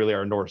 but it is really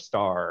our North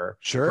Star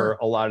for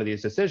a lot of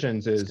these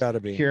decisions, is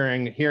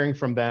hearing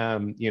from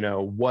them,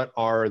 what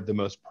are the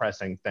most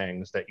pressing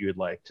things that you would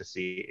like to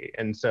see.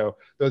 And so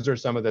those are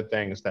some of the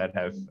things that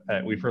have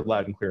we've heard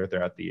loud and clear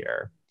throughout the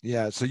year.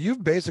 Yeah, so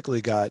you've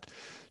basically got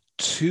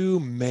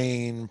two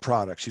main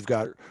products. You've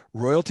got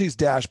Royalties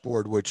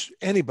Dashboard, which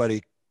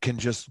anybody can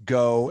just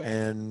go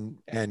and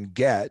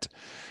get,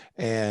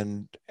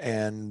 and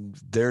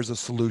there's a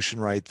solution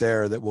right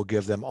there that will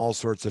give them all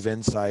sorts of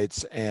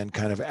insights and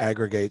kind of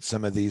aggregate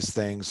some of these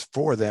things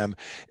for them.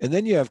 And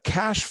then you have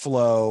cash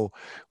flow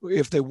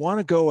if they want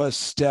to go a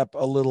step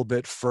a little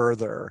bit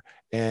further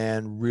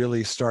and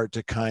really start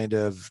to kind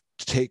of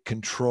take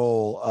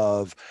control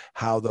of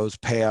how those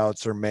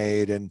payouts are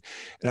made. And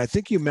I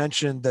think you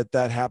mentioned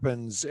that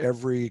happens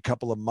every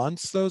couple of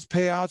months, those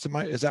payouts.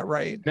 Is that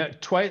right? No,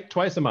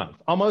 twice a month.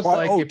 Almost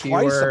like if you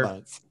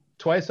were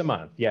twice a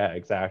month. Yeah,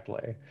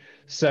 exactly.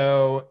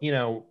 So,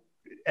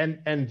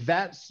 and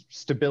that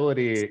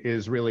stability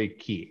is really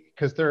key,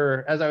 because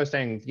as I was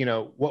saying,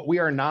 what we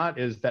are not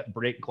is that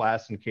break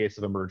glass in case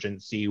of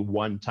emergency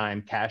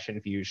one-time cash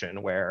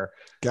infusion where,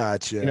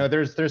 gotcha.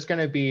 There's going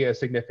to be a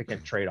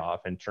significant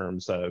trade-off in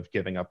terms of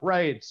giving up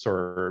rights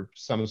or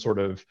some sort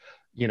of,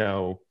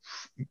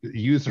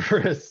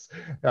 usurious,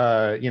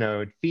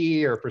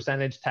 fee or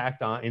percentage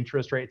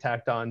interest rate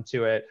tacked on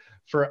to it.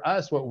 For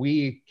us, what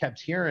we kept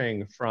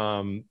hearing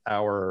from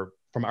our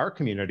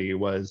community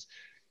was,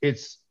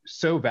 it's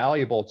so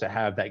valuable to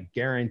have that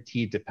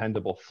guaranteed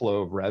dependable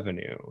flow of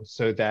revenue,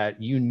 so that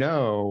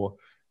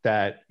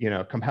that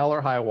come hell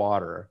or high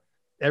water,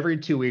 every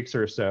 2 weeks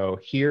or so,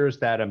 here's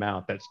that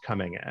amount that's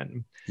coming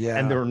in. Yeah.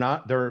 And there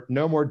are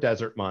no more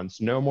desert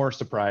months, no more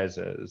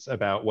surprises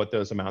about what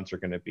those amounts are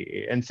going to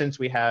be. And since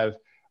we have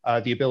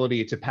the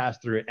ability to pass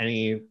through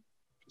any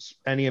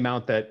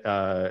amount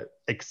that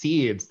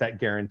exceeds that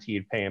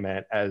guaranteed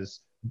payment as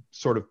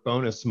sort of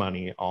bonus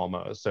money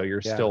almost, so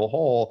you're still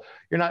whole,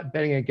 you're not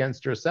betting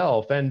against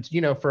yourself. And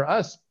for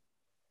us,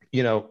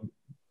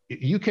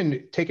 you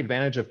can take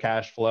advantage of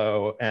cash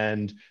flow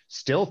and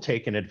still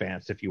take an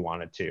advance if you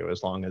wanted to,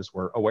 as long as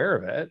we're aware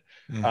of it.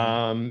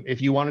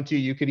 If you wanted to,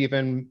 you could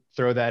even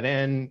throw that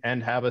in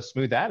and have us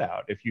smooth that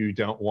out if you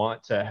don't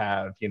want to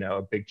have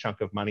a big chunk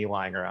of money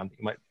lying around that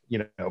you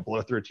might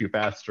blow through too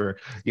fast, or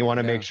you want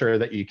to make sure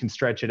that you can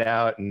stretch it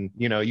out, and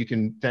you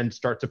can then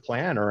start to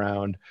plan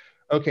around,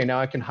 okay, now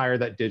I can hire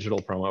that digital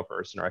promo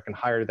person, or I can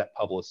hire that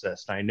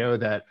publicist. I know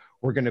that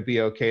we're going to be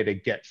okay to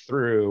get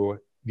through,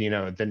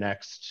 the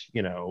next,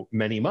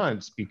 many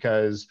months,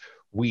 because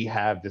we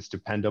have this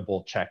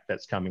dependable check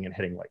that's coming and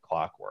hitting like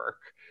clockwork.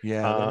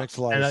 Yeah, that makes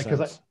a lot of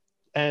sense.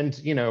 And,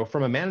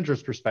 from a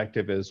manager's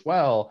perspective as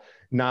well,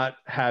 not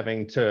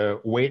having to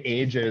wait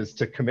ages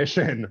to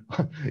commission,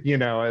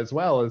 as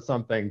well, is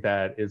something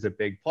that is a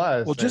big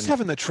plus. Well, just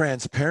having the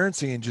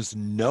transparency and just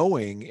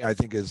knowing, I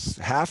think, is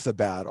half the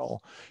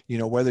battle.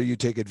 Whether you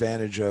take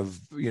advantage of,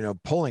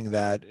 pulling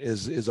that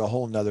is a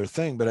whole nother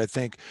thing. But I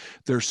think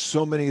there's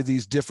so many of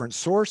these different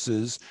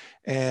sources.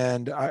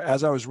 And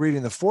as I was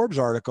reading the Forbes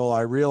article,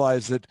 I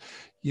realized that,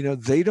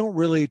 they don't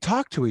really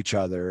talk to each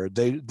other.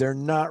 They're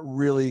not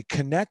really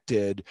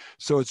connected.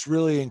 So it's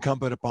really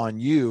incumbent upon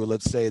you,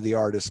 let's say the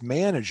artist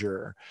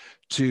manager,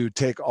 to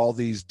take all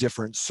these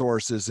different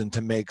sources and to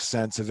make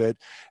sense of it.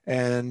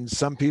 And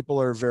some people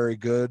are very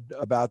good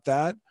about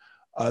that.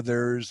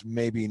 Others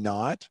maybe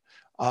not.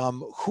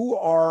 Who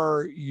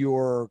are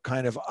your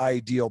kind of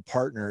ideal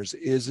partners?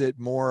 Is it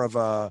more of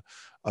a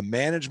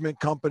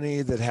management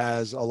company that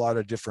has a lot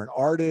of different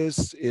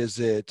artists? Is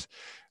it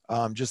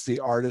just the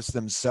artists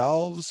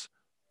themselves?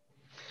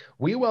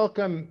 We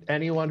welcome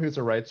anyone who's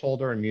a rights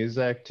holder in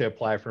music to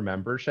apply for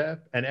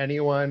membership, and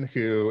anyone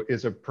who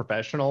is a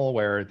professional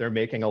where they're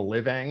making a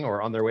living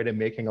or on their way to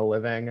making a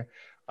living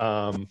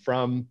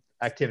from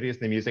activities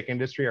in the music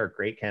industry are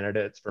great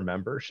candidates for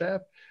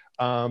membership.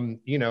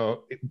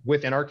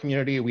 Within our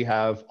community, we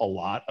have a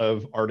lot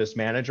of artist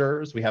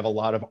managers. We have a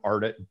lot of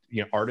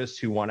artists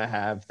who want to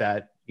have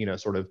that,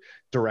 sort of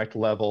direct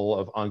level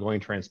of ongoing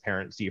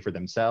transparency for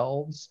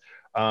themselves.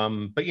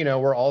 But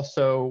we're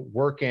also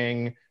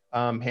working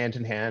hand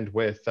in hand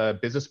with the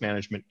business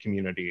management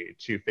community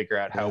to figure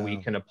out how we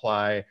can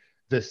apply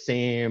the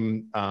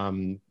same,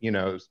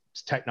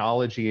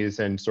 technologies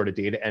and sort of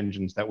data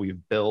engines that we've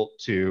built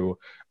to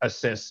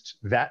assist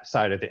that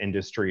side of the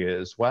industry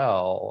as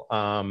well.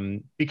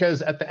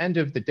 Because at the end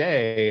of the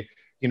day,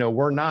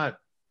 we're not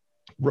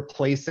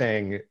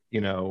replacing,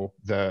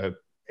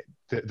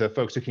 the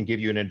folks who can give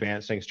you an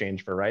advance in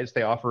exchange for rights.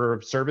 They offer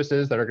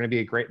services that are going to be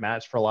a great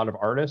match for a lot of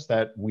artists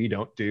that we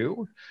don't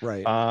do.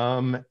 Right.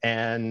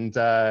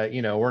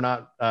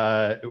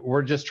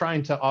 We're just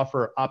trying to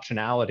offer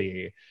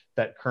optionality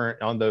that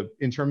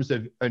in terms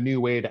of a new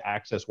way to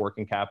access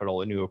working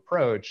capital, a new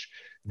approach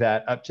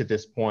that up to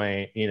this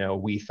point,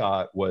 we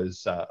thought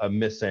was a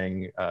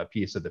missing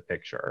piece of the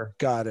picture.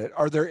 Got it.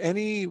 Are there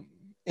any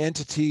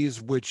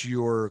entities which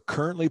you're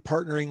currently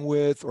partnering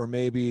with, or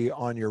maybe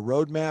on your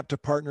roadmap to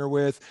partner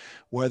with,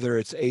 whether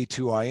it's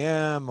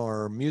A2IM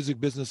or Music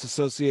Business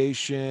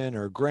Association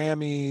or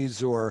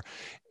Grammys or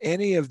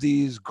any of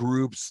these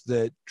groups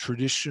that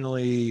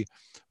traditionally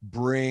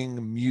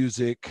bring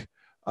music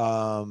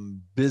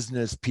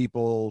business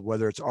people,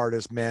 whether it's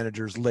artists,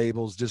 managers,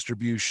 labels,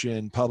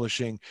 distribution,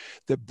 publishing,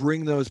 that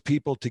bring those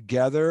people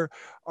together?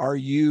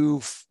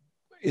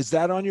 Is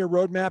that on your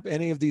roadmap,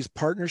 any of these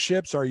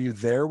partnerships? Are you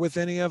there with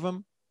any of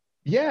them?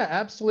 Yeah,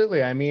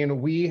 absolutely. I mean,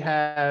 we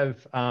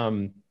have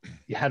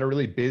had a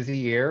really busy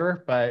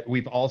year, but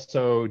we've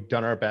also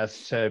done our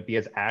best to be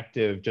as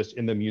active just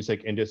in the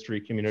music industry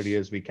community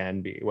as we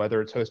can be, whether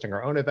it's hosting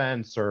our own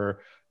events or,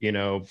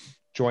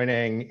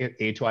 joining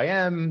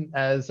A2IM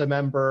as a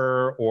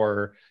member,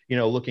 or,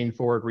 looking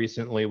forward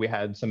recently, we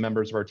had some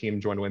members of our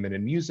team join Women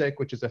in Music,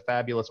 which is a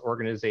fabulous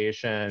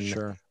organization.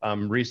 Sure.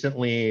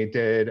 Recently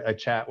did a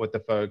chat with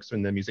the folks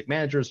in the Music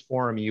Managers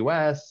Forum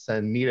US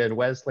and Nita and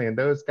Wesley and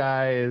those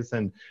guys.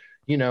 And,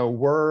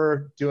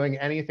 we're doing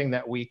anything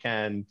that we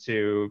can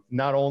to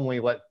not only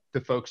let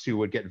the folks who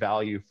would get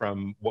value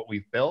from what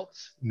we've built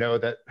know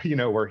that,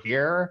 we're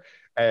here,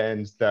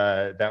 and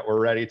that we're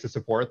ready to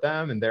support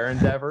them in their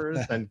endeavors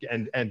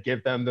and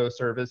give them those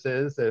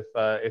services if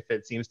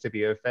it seems to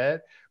be a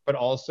fit, but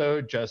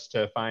also just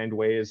to find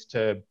ways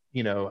to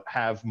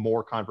have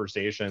more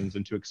conversations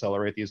and to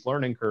accelerate these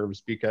learning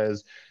curves,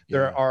 because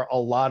there are a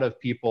lot of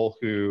people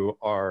who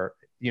are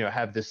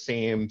have the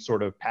same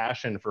sort of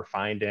passion for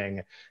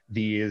finding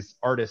these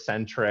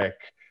artist-centric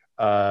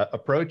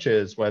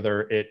approaches,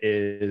 whether it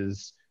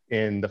is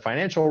in the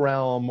financial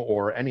realm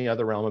or any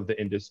other realm of the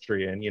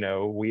industry. And,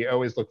 we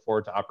always look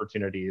forward to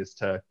opportunities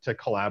to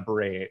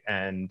collaborate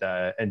and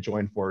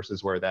join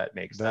forces where that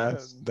makes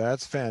sense.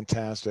 That's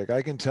fantastic.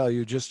 I can tell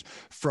you, just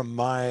from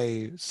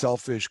my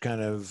selfish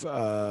kind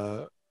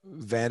of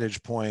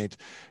vantage point,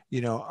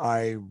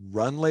 I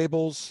run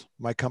labels.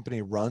 My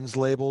company runs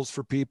labels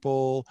for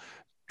people,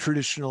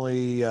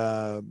 traditionally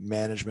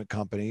management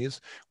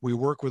companies. We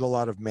work with a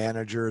lot of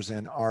managers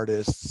and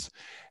artists,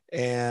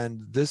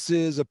 and this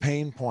is a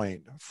pain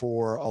point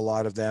for a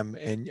lot of them.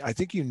 And I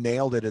think you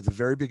nailed it at the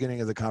very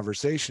beginning of the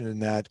conversation, in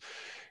that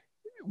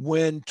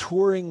when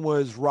touring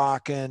was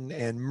rocking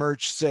and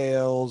merch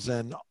sales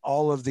and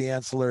all of the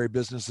ancillary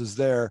businesses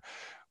there,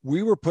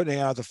 we were putting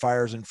out the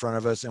fires in front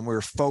of us and we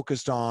were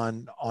focused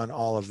on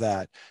all of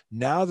that.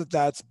 Now that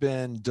that's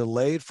been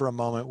delayed for a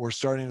moment, we're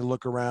starting to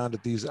look around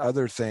at these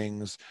other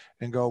things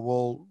and go,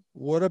 well,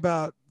 what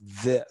about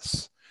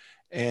this?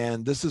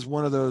 And this is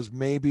one of those,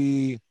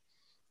 maybe,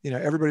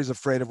 everybody's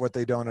afraid of what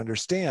they don't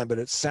understand, but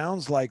it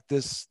sounds like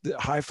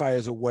HIFI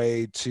is a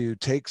way to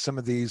take some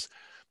of these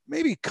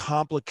maybe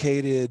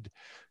complicated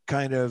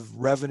kind of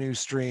revenue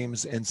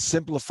streams and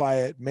simplify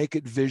it, make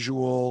it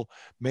visual,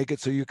 make it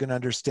so you can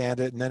understand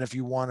it. And then if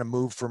you want to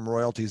move from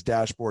royalties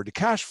dashboard to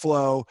cash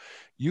flow,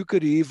 you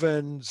could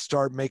even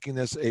start making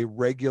this a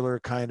regular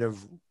kind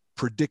of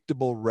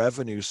predictable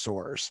revenue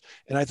source.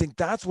 And I think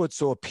that's what's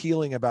so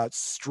appealing about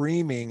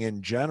streaming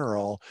in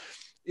general,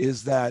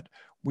 is that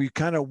we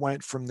kind of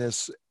went from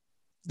this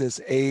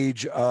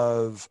age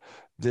of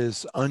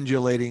this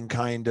undulating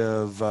kind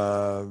of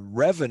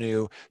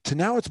revenue to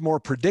now it's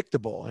more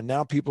predictable. And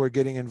now people are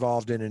getting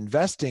involved in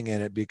investing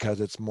in it because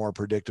it's more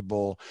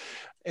predictable.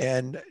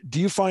 And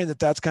do you find that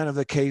that's kind of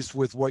the case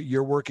with what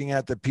you're working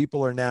at, that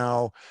people are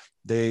now,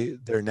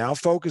 they're now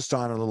focused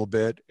on a little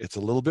bit, it's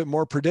a little bit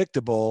more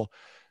predictable.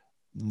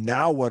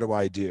 Now what do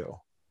I do?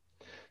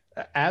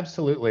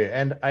 Absolutely.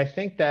 And I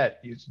think that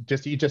you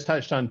just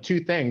touched on two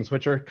things,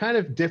 which are kind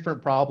of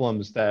different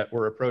problems that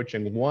we're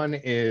approaching. One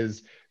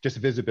is just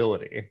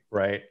visibility,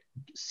 right?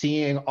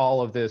 Seeing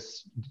all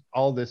this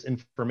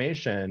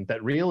information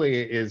that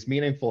really is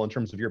meaningful in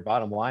terms of your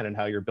bottom line and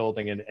how you're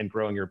building and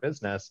growing your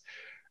business.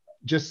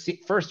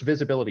 First,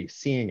 visibility,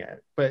 seeing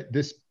it. But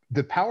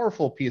the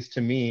powerful piece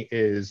to me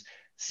is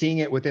seeing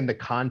it within the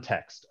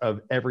context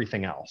of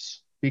everything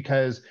else.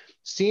 Because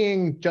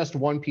seeing just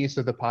one piece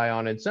of the pie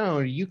on its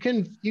own, you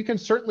can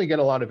certainly get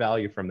a lot of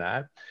value from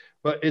that.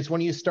 But it's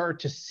when you start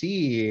to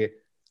see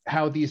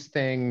how these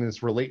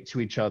things relate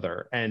to each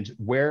other, and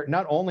where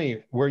not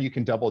only where you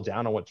can double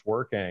down on what's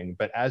working,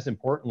 but as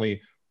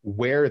importantly,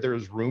 where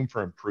there's room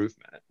for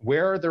improvement.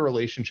 Where are the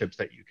relationships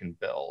that you can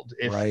build?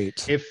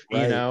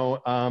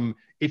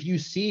 If you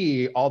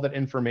see all that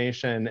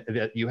information,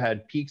 that you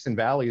had peaks and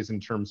valleys in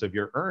terms of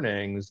your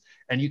earnings,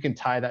 and you can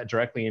tie that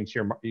directly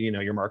into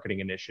your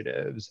marketing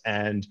initiatives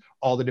and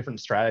all the different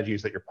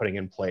strategies that you're putting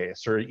in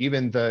place, or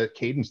even the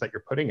cadence that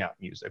you're putting out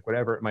music,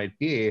 whatever it might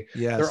be.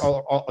 Yes.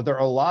 There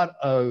are a lot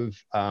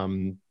of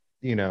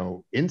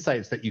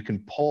insights that you can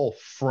pull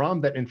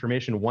from that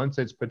information once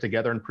it's put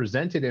together and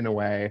presented in a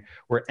way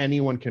where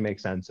anyone can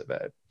make sense of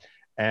it.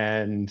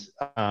 And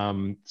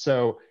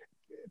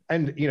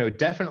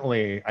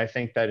definitely, I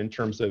think that in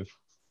terms of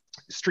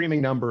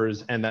streaming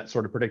numbers and that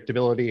sort of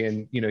predictability.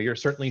 And, you're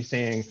certainly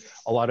seeing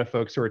a lot of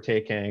folks who are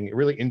taking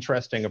really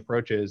interesting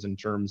approaches in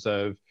terms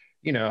of,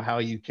 how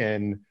you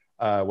can,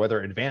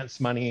 whether advance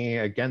money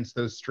against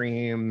those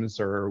streams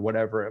or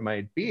whatever it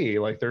might be.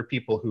 Like, there are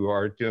people who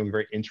are doing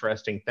very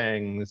interesting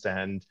things.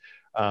 And,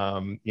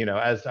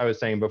 as I was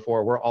saying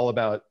before, we're all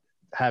about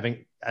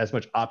having as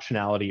much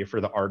optionality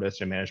for the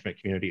artist and management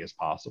community as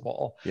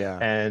possible. Yeah.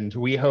 And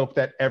we hope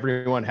that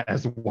everyone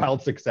has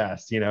wild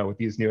success, with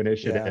these new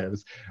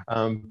initiatives.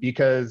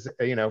 Because,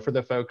 for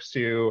the folks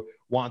who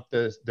want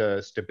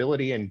the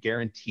stability and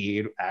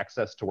guaranteed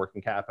access to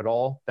working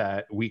capital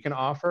that we can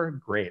offer,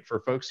 great.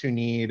 For folks who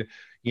need,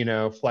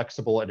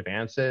 flexible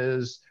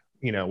advances,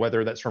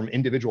 whether that's from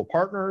individual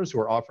partners who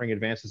are offering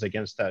advances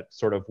against that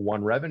sort of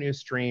one revenue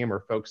stream,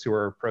 or folks who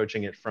are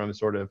approaching it from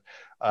sort of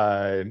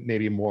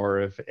maybe more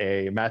of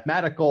a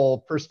mathematical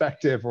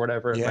perspective or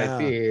whatever it might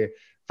be.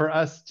 For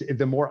us,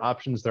 the more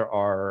options there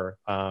are,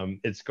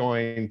 it's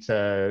going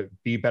to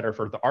be better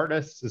for the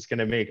artists. It's going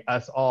to make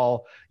us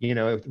all,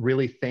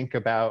 really think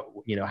about,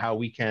 how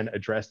we can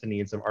address the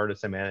needs of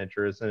artists and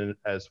managers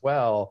as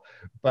well.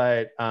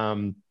 But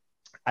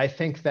I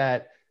think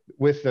that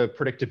with the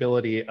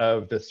predictability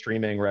of the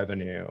streaming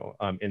revenue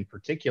in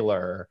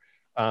particular,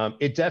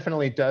 it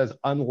definitely does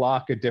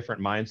unlock a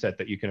different mindset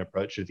that you can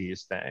approach to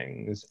these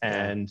things.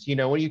 And,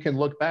 when you can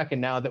look back,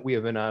 and now that we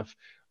have enough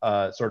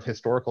sort of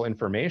historical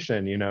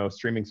information,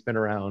 streaming's been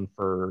around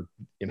for,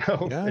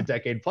 a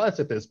decade plus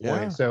at this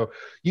point. So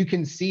you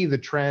can see the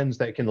trends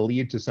that can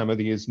lead to some of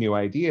these new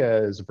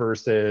ideas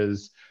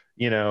versus,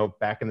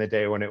 back in the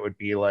day when it would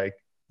be like,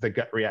 the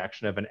gut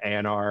reaction of an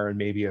A&R and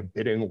maybe a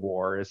bidding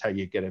war is how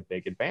you get a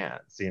big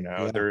advance.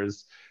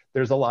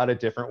 There's a lot of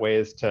different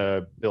ways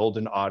to build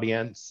an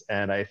audience.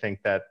 And I think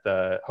that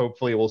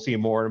hopefully we'll see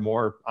more and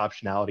more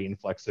optionality and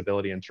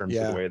flexibility in terms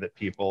of the way that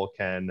people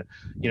can,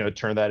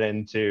 turn that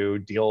into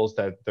deals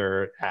that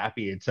they're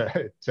happy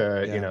to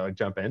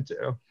jump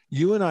into.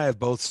 You and I have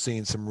both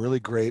seen some really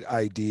great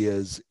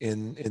ideas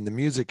in the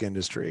music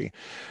industry.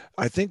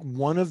 I think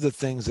one of the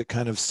things that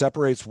kind of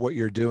separates what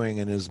you're doing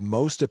and is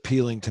most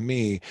appealing to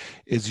me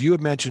is you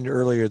had mentioned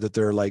earlier that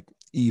there are like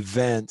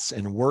events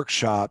and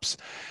workshops.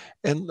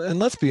 And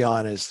let's be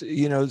honest,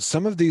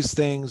 some of these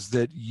things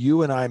that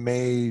you and I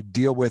may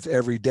deal with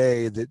every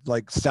day, that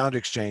like Sound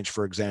Exchange,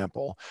 for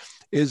example,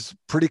 is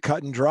pretty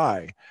cut and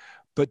dry.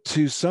 But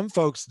to some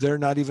folks, they're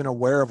not even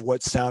aware of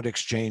what Sound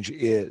Exchange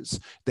is.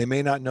 They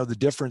may not know the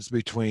difference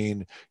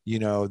between,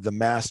 the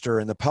master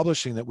and the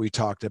publishing that we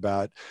talked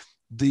about.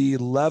 The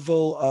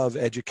level of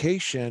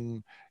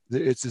education,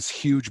 it's this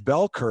huge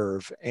bell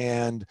curve.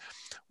 And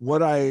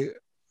what I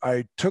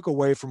took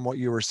away from what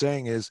you were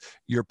saying is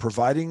you're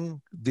providing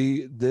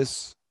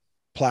this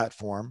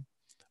platform,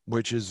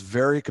 which is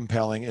very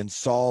compelling and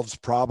solves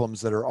problems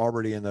that are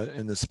already in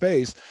the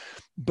space.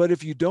 But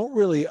if you don't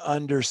really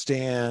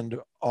understand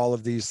all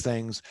of these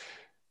things,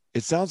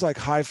 it sounds like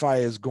HIFI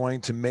is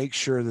going to make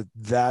sure that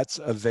that's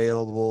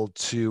available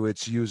to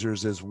its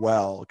users as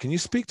well. Can you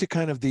speak to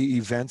kind of the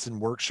events and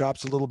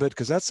workshops a little bit?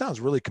 Because that sounds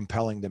really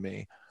compelling to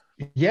me.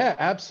 Yeah,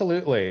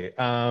 absolutely.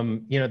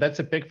 That's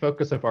a big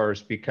focus of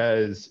ours,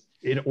 because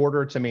in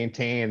order to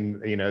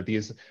maintain,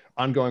 these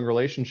ongoing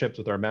relationships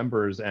with our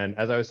members, and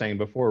as I was saying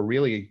before,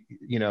 really,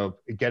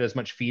 get as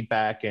much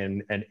feedback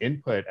and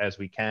input as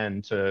we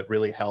can to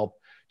really help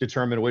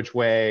determine which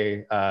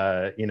way,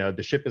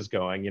 the ship is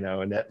going,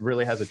 and that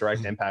really has a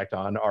direct impact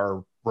on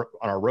our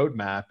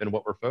roadmap and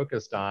what we're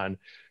focused on.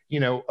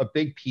 A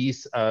big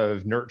piece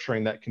of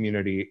nurturing that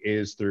community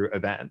is through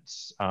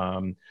events.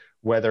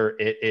 Whether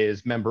it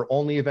is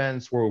member-only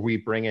events where we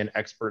bring in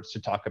experts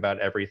to talk about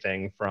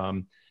everything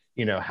from,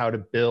 how to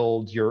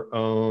build your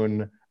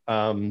own,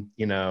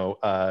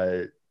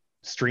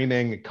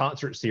 streaming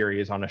concert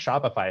series on a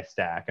Shopify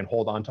stack and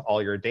hold on to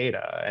all your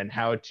data, and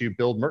how to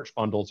build merch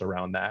bundles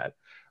around that,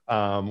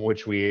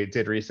 which we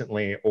did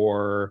recently,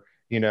 or,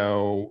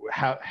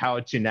 how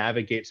to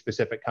navigate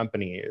specific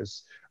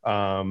companies,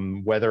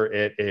 whether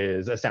it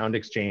is a Sound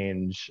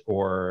Exchange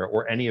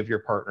or any of your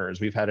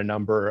partners. We've had a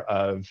number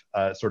of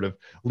sort of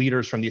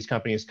leaders from these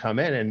companies come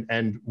in,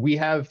 and we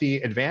have the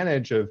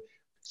advantage of,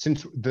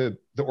 since the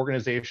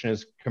organization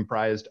is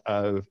comprised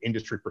of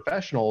industry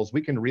professionals,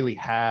 we can really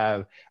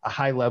have a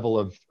high level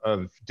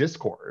of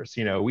discourse.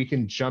 We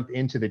can jump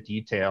into the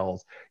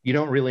details. You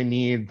don't really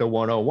need the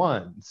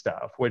 101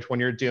 stuff, which when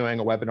you're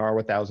doing a webinar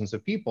with thousands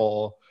of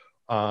people,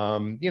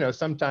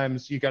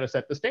 sometimes you got to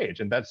set the stage,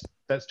 and that's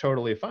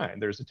totally fine.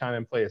 There's a time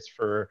and place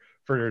for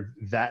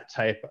that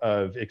type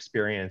of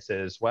experience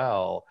as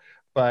well.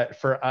 But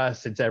for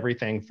us, it's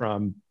everything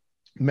from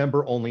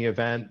member-only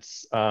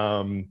events.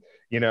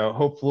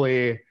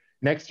 Hopefully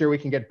next year we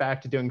can get back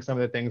to doing some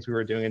of the things we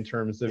were doing in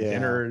terms of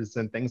dinners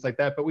and things like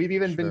that. But we've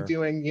even been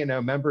doing,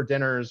 member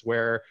dinners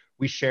where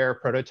we share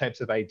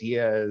prototypes of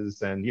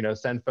ideas and,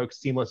 send folks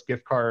seamless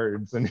gift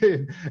cards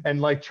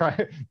and like try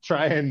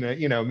and,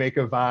 make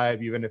a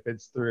vibe, even if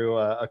it's through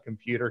a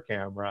computer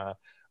camera.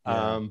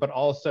 But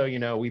also,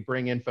 we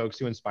bring in folks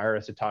who inspire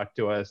us to talk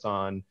to us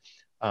on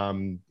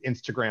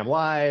Instagram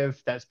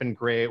Live, that's been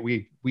great.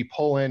 We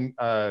pull in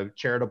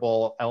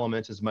charitable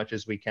elements as much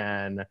as we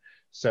can.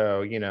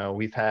 So,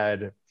 we've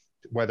had,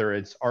 whether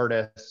it's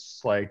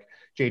artists like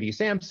JD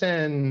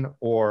Sampson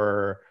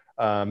or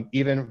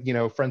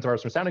even, friends of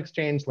ours from Sound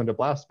Exchange, Linda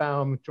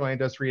Blausbaum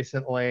joined us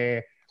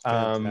recently.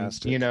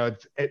 Fantastic.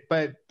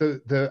 But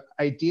the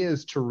idea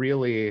is to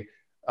really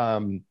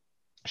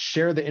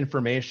share the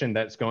information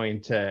that's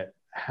going to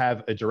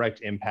have a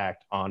direct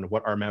impact on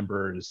what our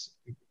members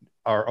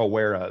are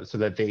aware of, so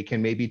that they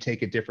can maybe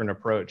take a different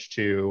approach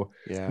to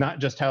not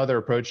just how they're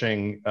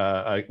approaching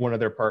one of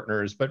their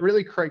partners, but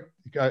really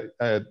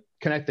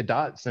connect the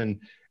dots and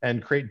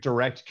create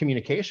direct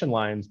communication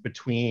lines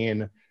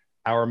between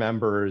our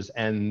members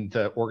and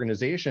the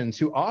organizations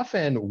who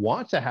often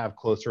want to have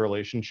closer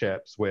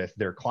relationships with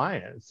their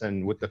clients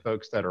and with the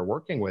folks that are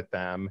working with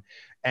them.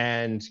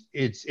 And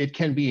it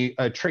can be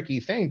a tricky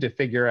thing to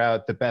figure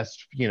out the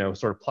best,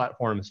 sort of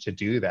platforms to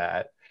do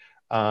that.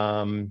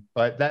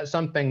 But that's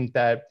something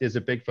that is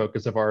a big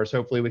focus of ours.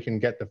 Hopefully we can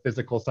get the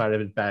physical side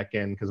of it back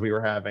in, because we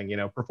were having,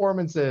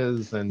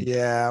 performances and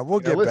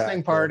we'll get listening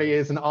back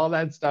parties and all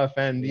that stuff.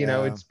 And,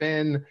 it's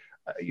been,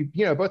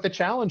 both a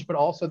challenge, but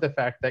also the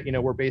fact that,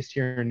 we're based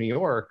here in New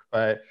York,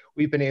 but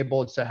we've been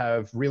able to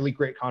have really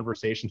great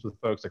conversations with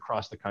folks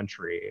across the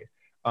country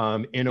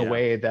in a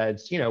way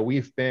that's,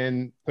 we've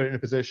been put in a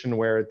position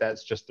where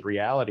that's just the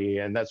reality.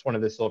 And that's one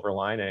of the silver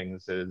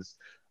linings is,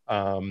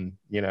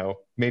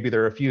 maybe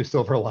there are a few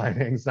silver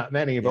linings, not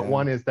many, but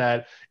one is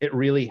that it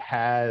really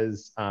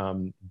has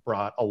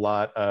brought a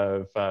lot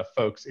of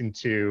folks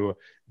into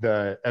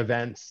the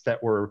events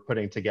that we're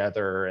putting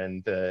together,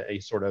 and a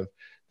sort of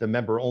the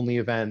member-only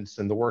events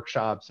and the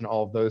workshops and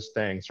all of those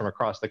things from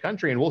across the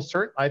country. And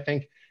I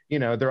think,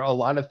 there are a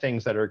lot of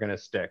things that are going to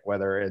stick,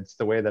 whether it's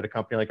the way that a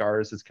company like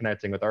ours is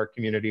connecting with our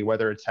community,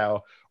 whether it's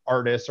how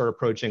artists are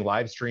approaching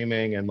live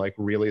streaming and like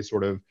really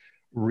sort of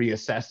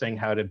reassessing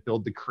how to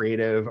build the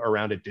creative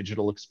around a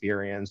digital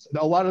experience.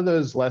 A lot of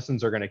those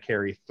lessons are going to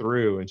carry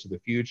through into the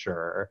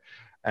future.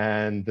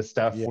 And the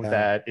stuff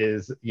that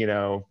is,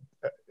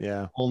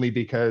 only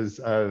because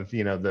of,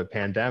 the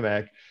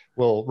pandemic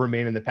will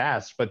remain in the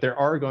past. But there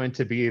are going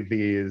to be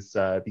these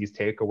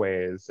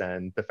takeaways,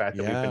 and the fact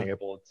that we've been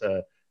able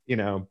to,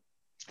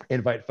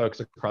 invite folks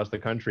across the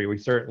country, we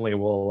certainly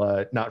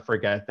will not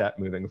forget that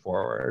moving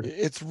forward.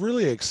 It's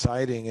really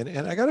exciting.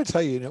 And I got to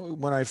tell you,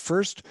 when I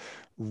first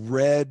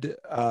read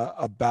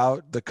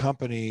about the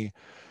company,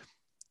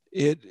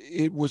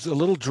 it was a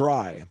little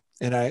dry.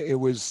 And it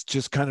was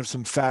just kind of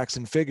some facts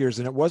and figures.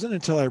 And it wasn't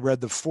until I read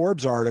the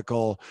Forbes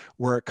article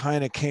where it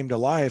kind of came to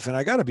life. And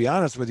I got to be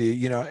honest with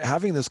you,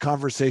 having this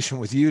conversation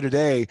with you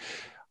today,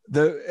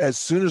 as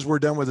soon as we're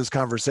done with this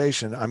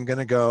conversation, I'm going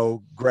to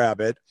go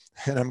grab it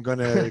and I'm going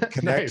to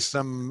connect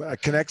some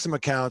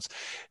accounts.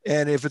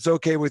 And if it's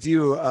okay with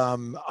you,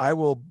 I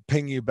will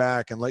ping you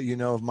back and let you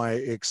know of my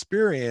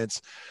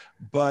experience.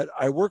 But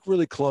I work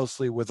really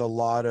closely with a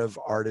lot of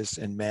artists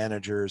and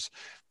managers,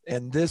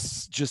 and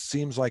this just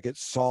seems like it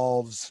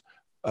solves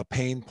a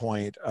pain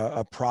point,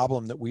 a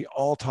problem that we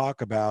all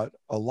talk about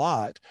a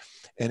lot,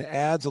 and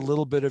adds a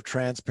little bit of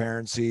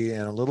transparency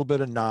and a little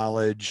bit of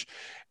knowledge,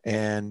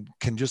 and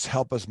can just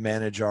help us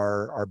manage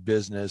our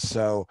business.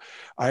 So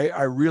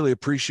I really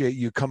appreciate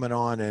you coming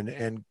on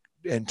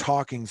and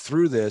talking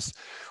through this.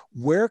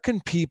 Where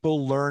can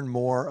people learn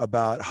more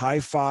about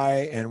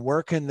HIFI, and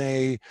where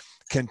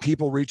can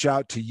people reach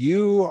out to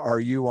you? Are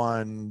you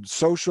on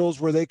socials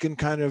where they can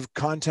kind of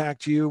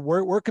contact you?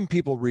 Where can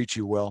people reach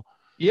you, Will?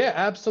 Yeah,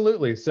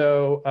 absolutely.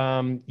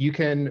 So you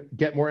can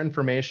get more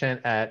information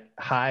at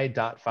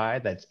hi.fi.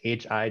 That's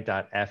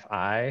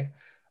hi.fi.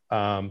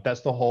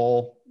 That's the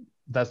whole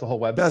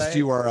website. Best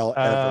URL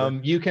ever.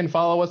 You can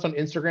follow us on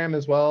Instagram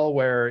as well,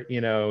 where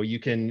you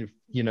can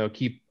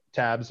keep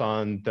tabs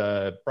on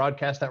the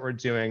broadcast that we're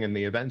doing and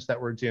the events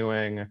that we're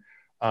doing.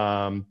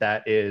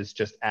 That is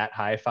just at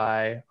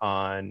HIFI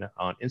on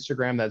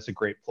Instagram. That's a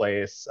great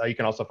place. You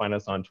can also find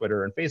us on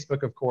Twitter and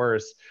Facebook, of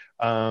course.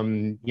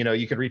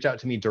 You could reach out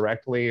to me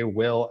directly,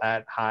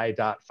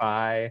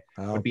 will@hi.fi.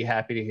 Would be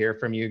happy to hear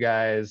from you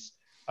guys.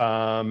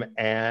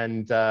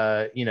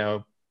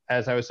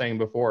 As I was saying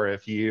before,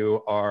 if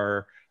you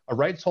are a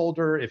rights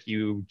holder, if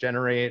you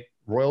generate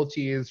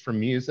royalties from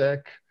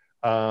music,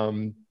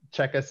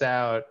 check us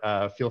out.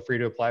 Feel free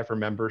to apply for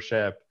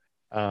membership.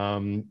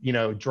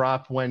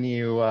 Drop when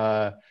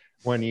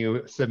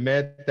you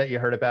submit that you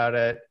heard about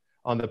it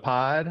on the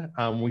pod.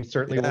 We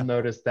certainly will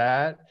notice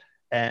that.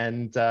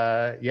 And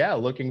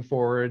looking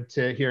forward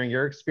to hearing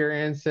your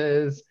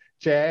experiences,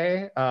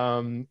 Jay,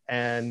 and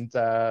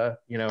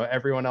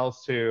everyone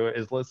else who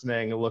is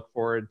listening. Look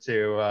forward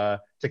to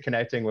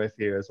connecting with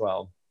you as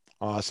well.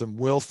 Awesome.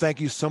 Will,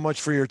 thank you so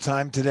much for your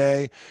time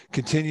today.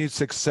 Continued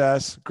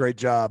success. Great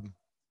job.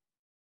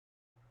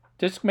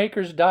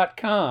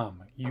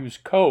 Discmakers.com. Use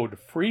code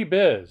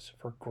FREEBIZ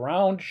for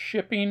ground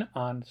shipping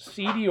on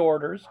CD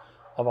orders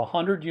of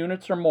 100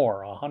 units or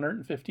more,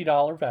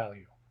 $150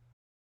 value.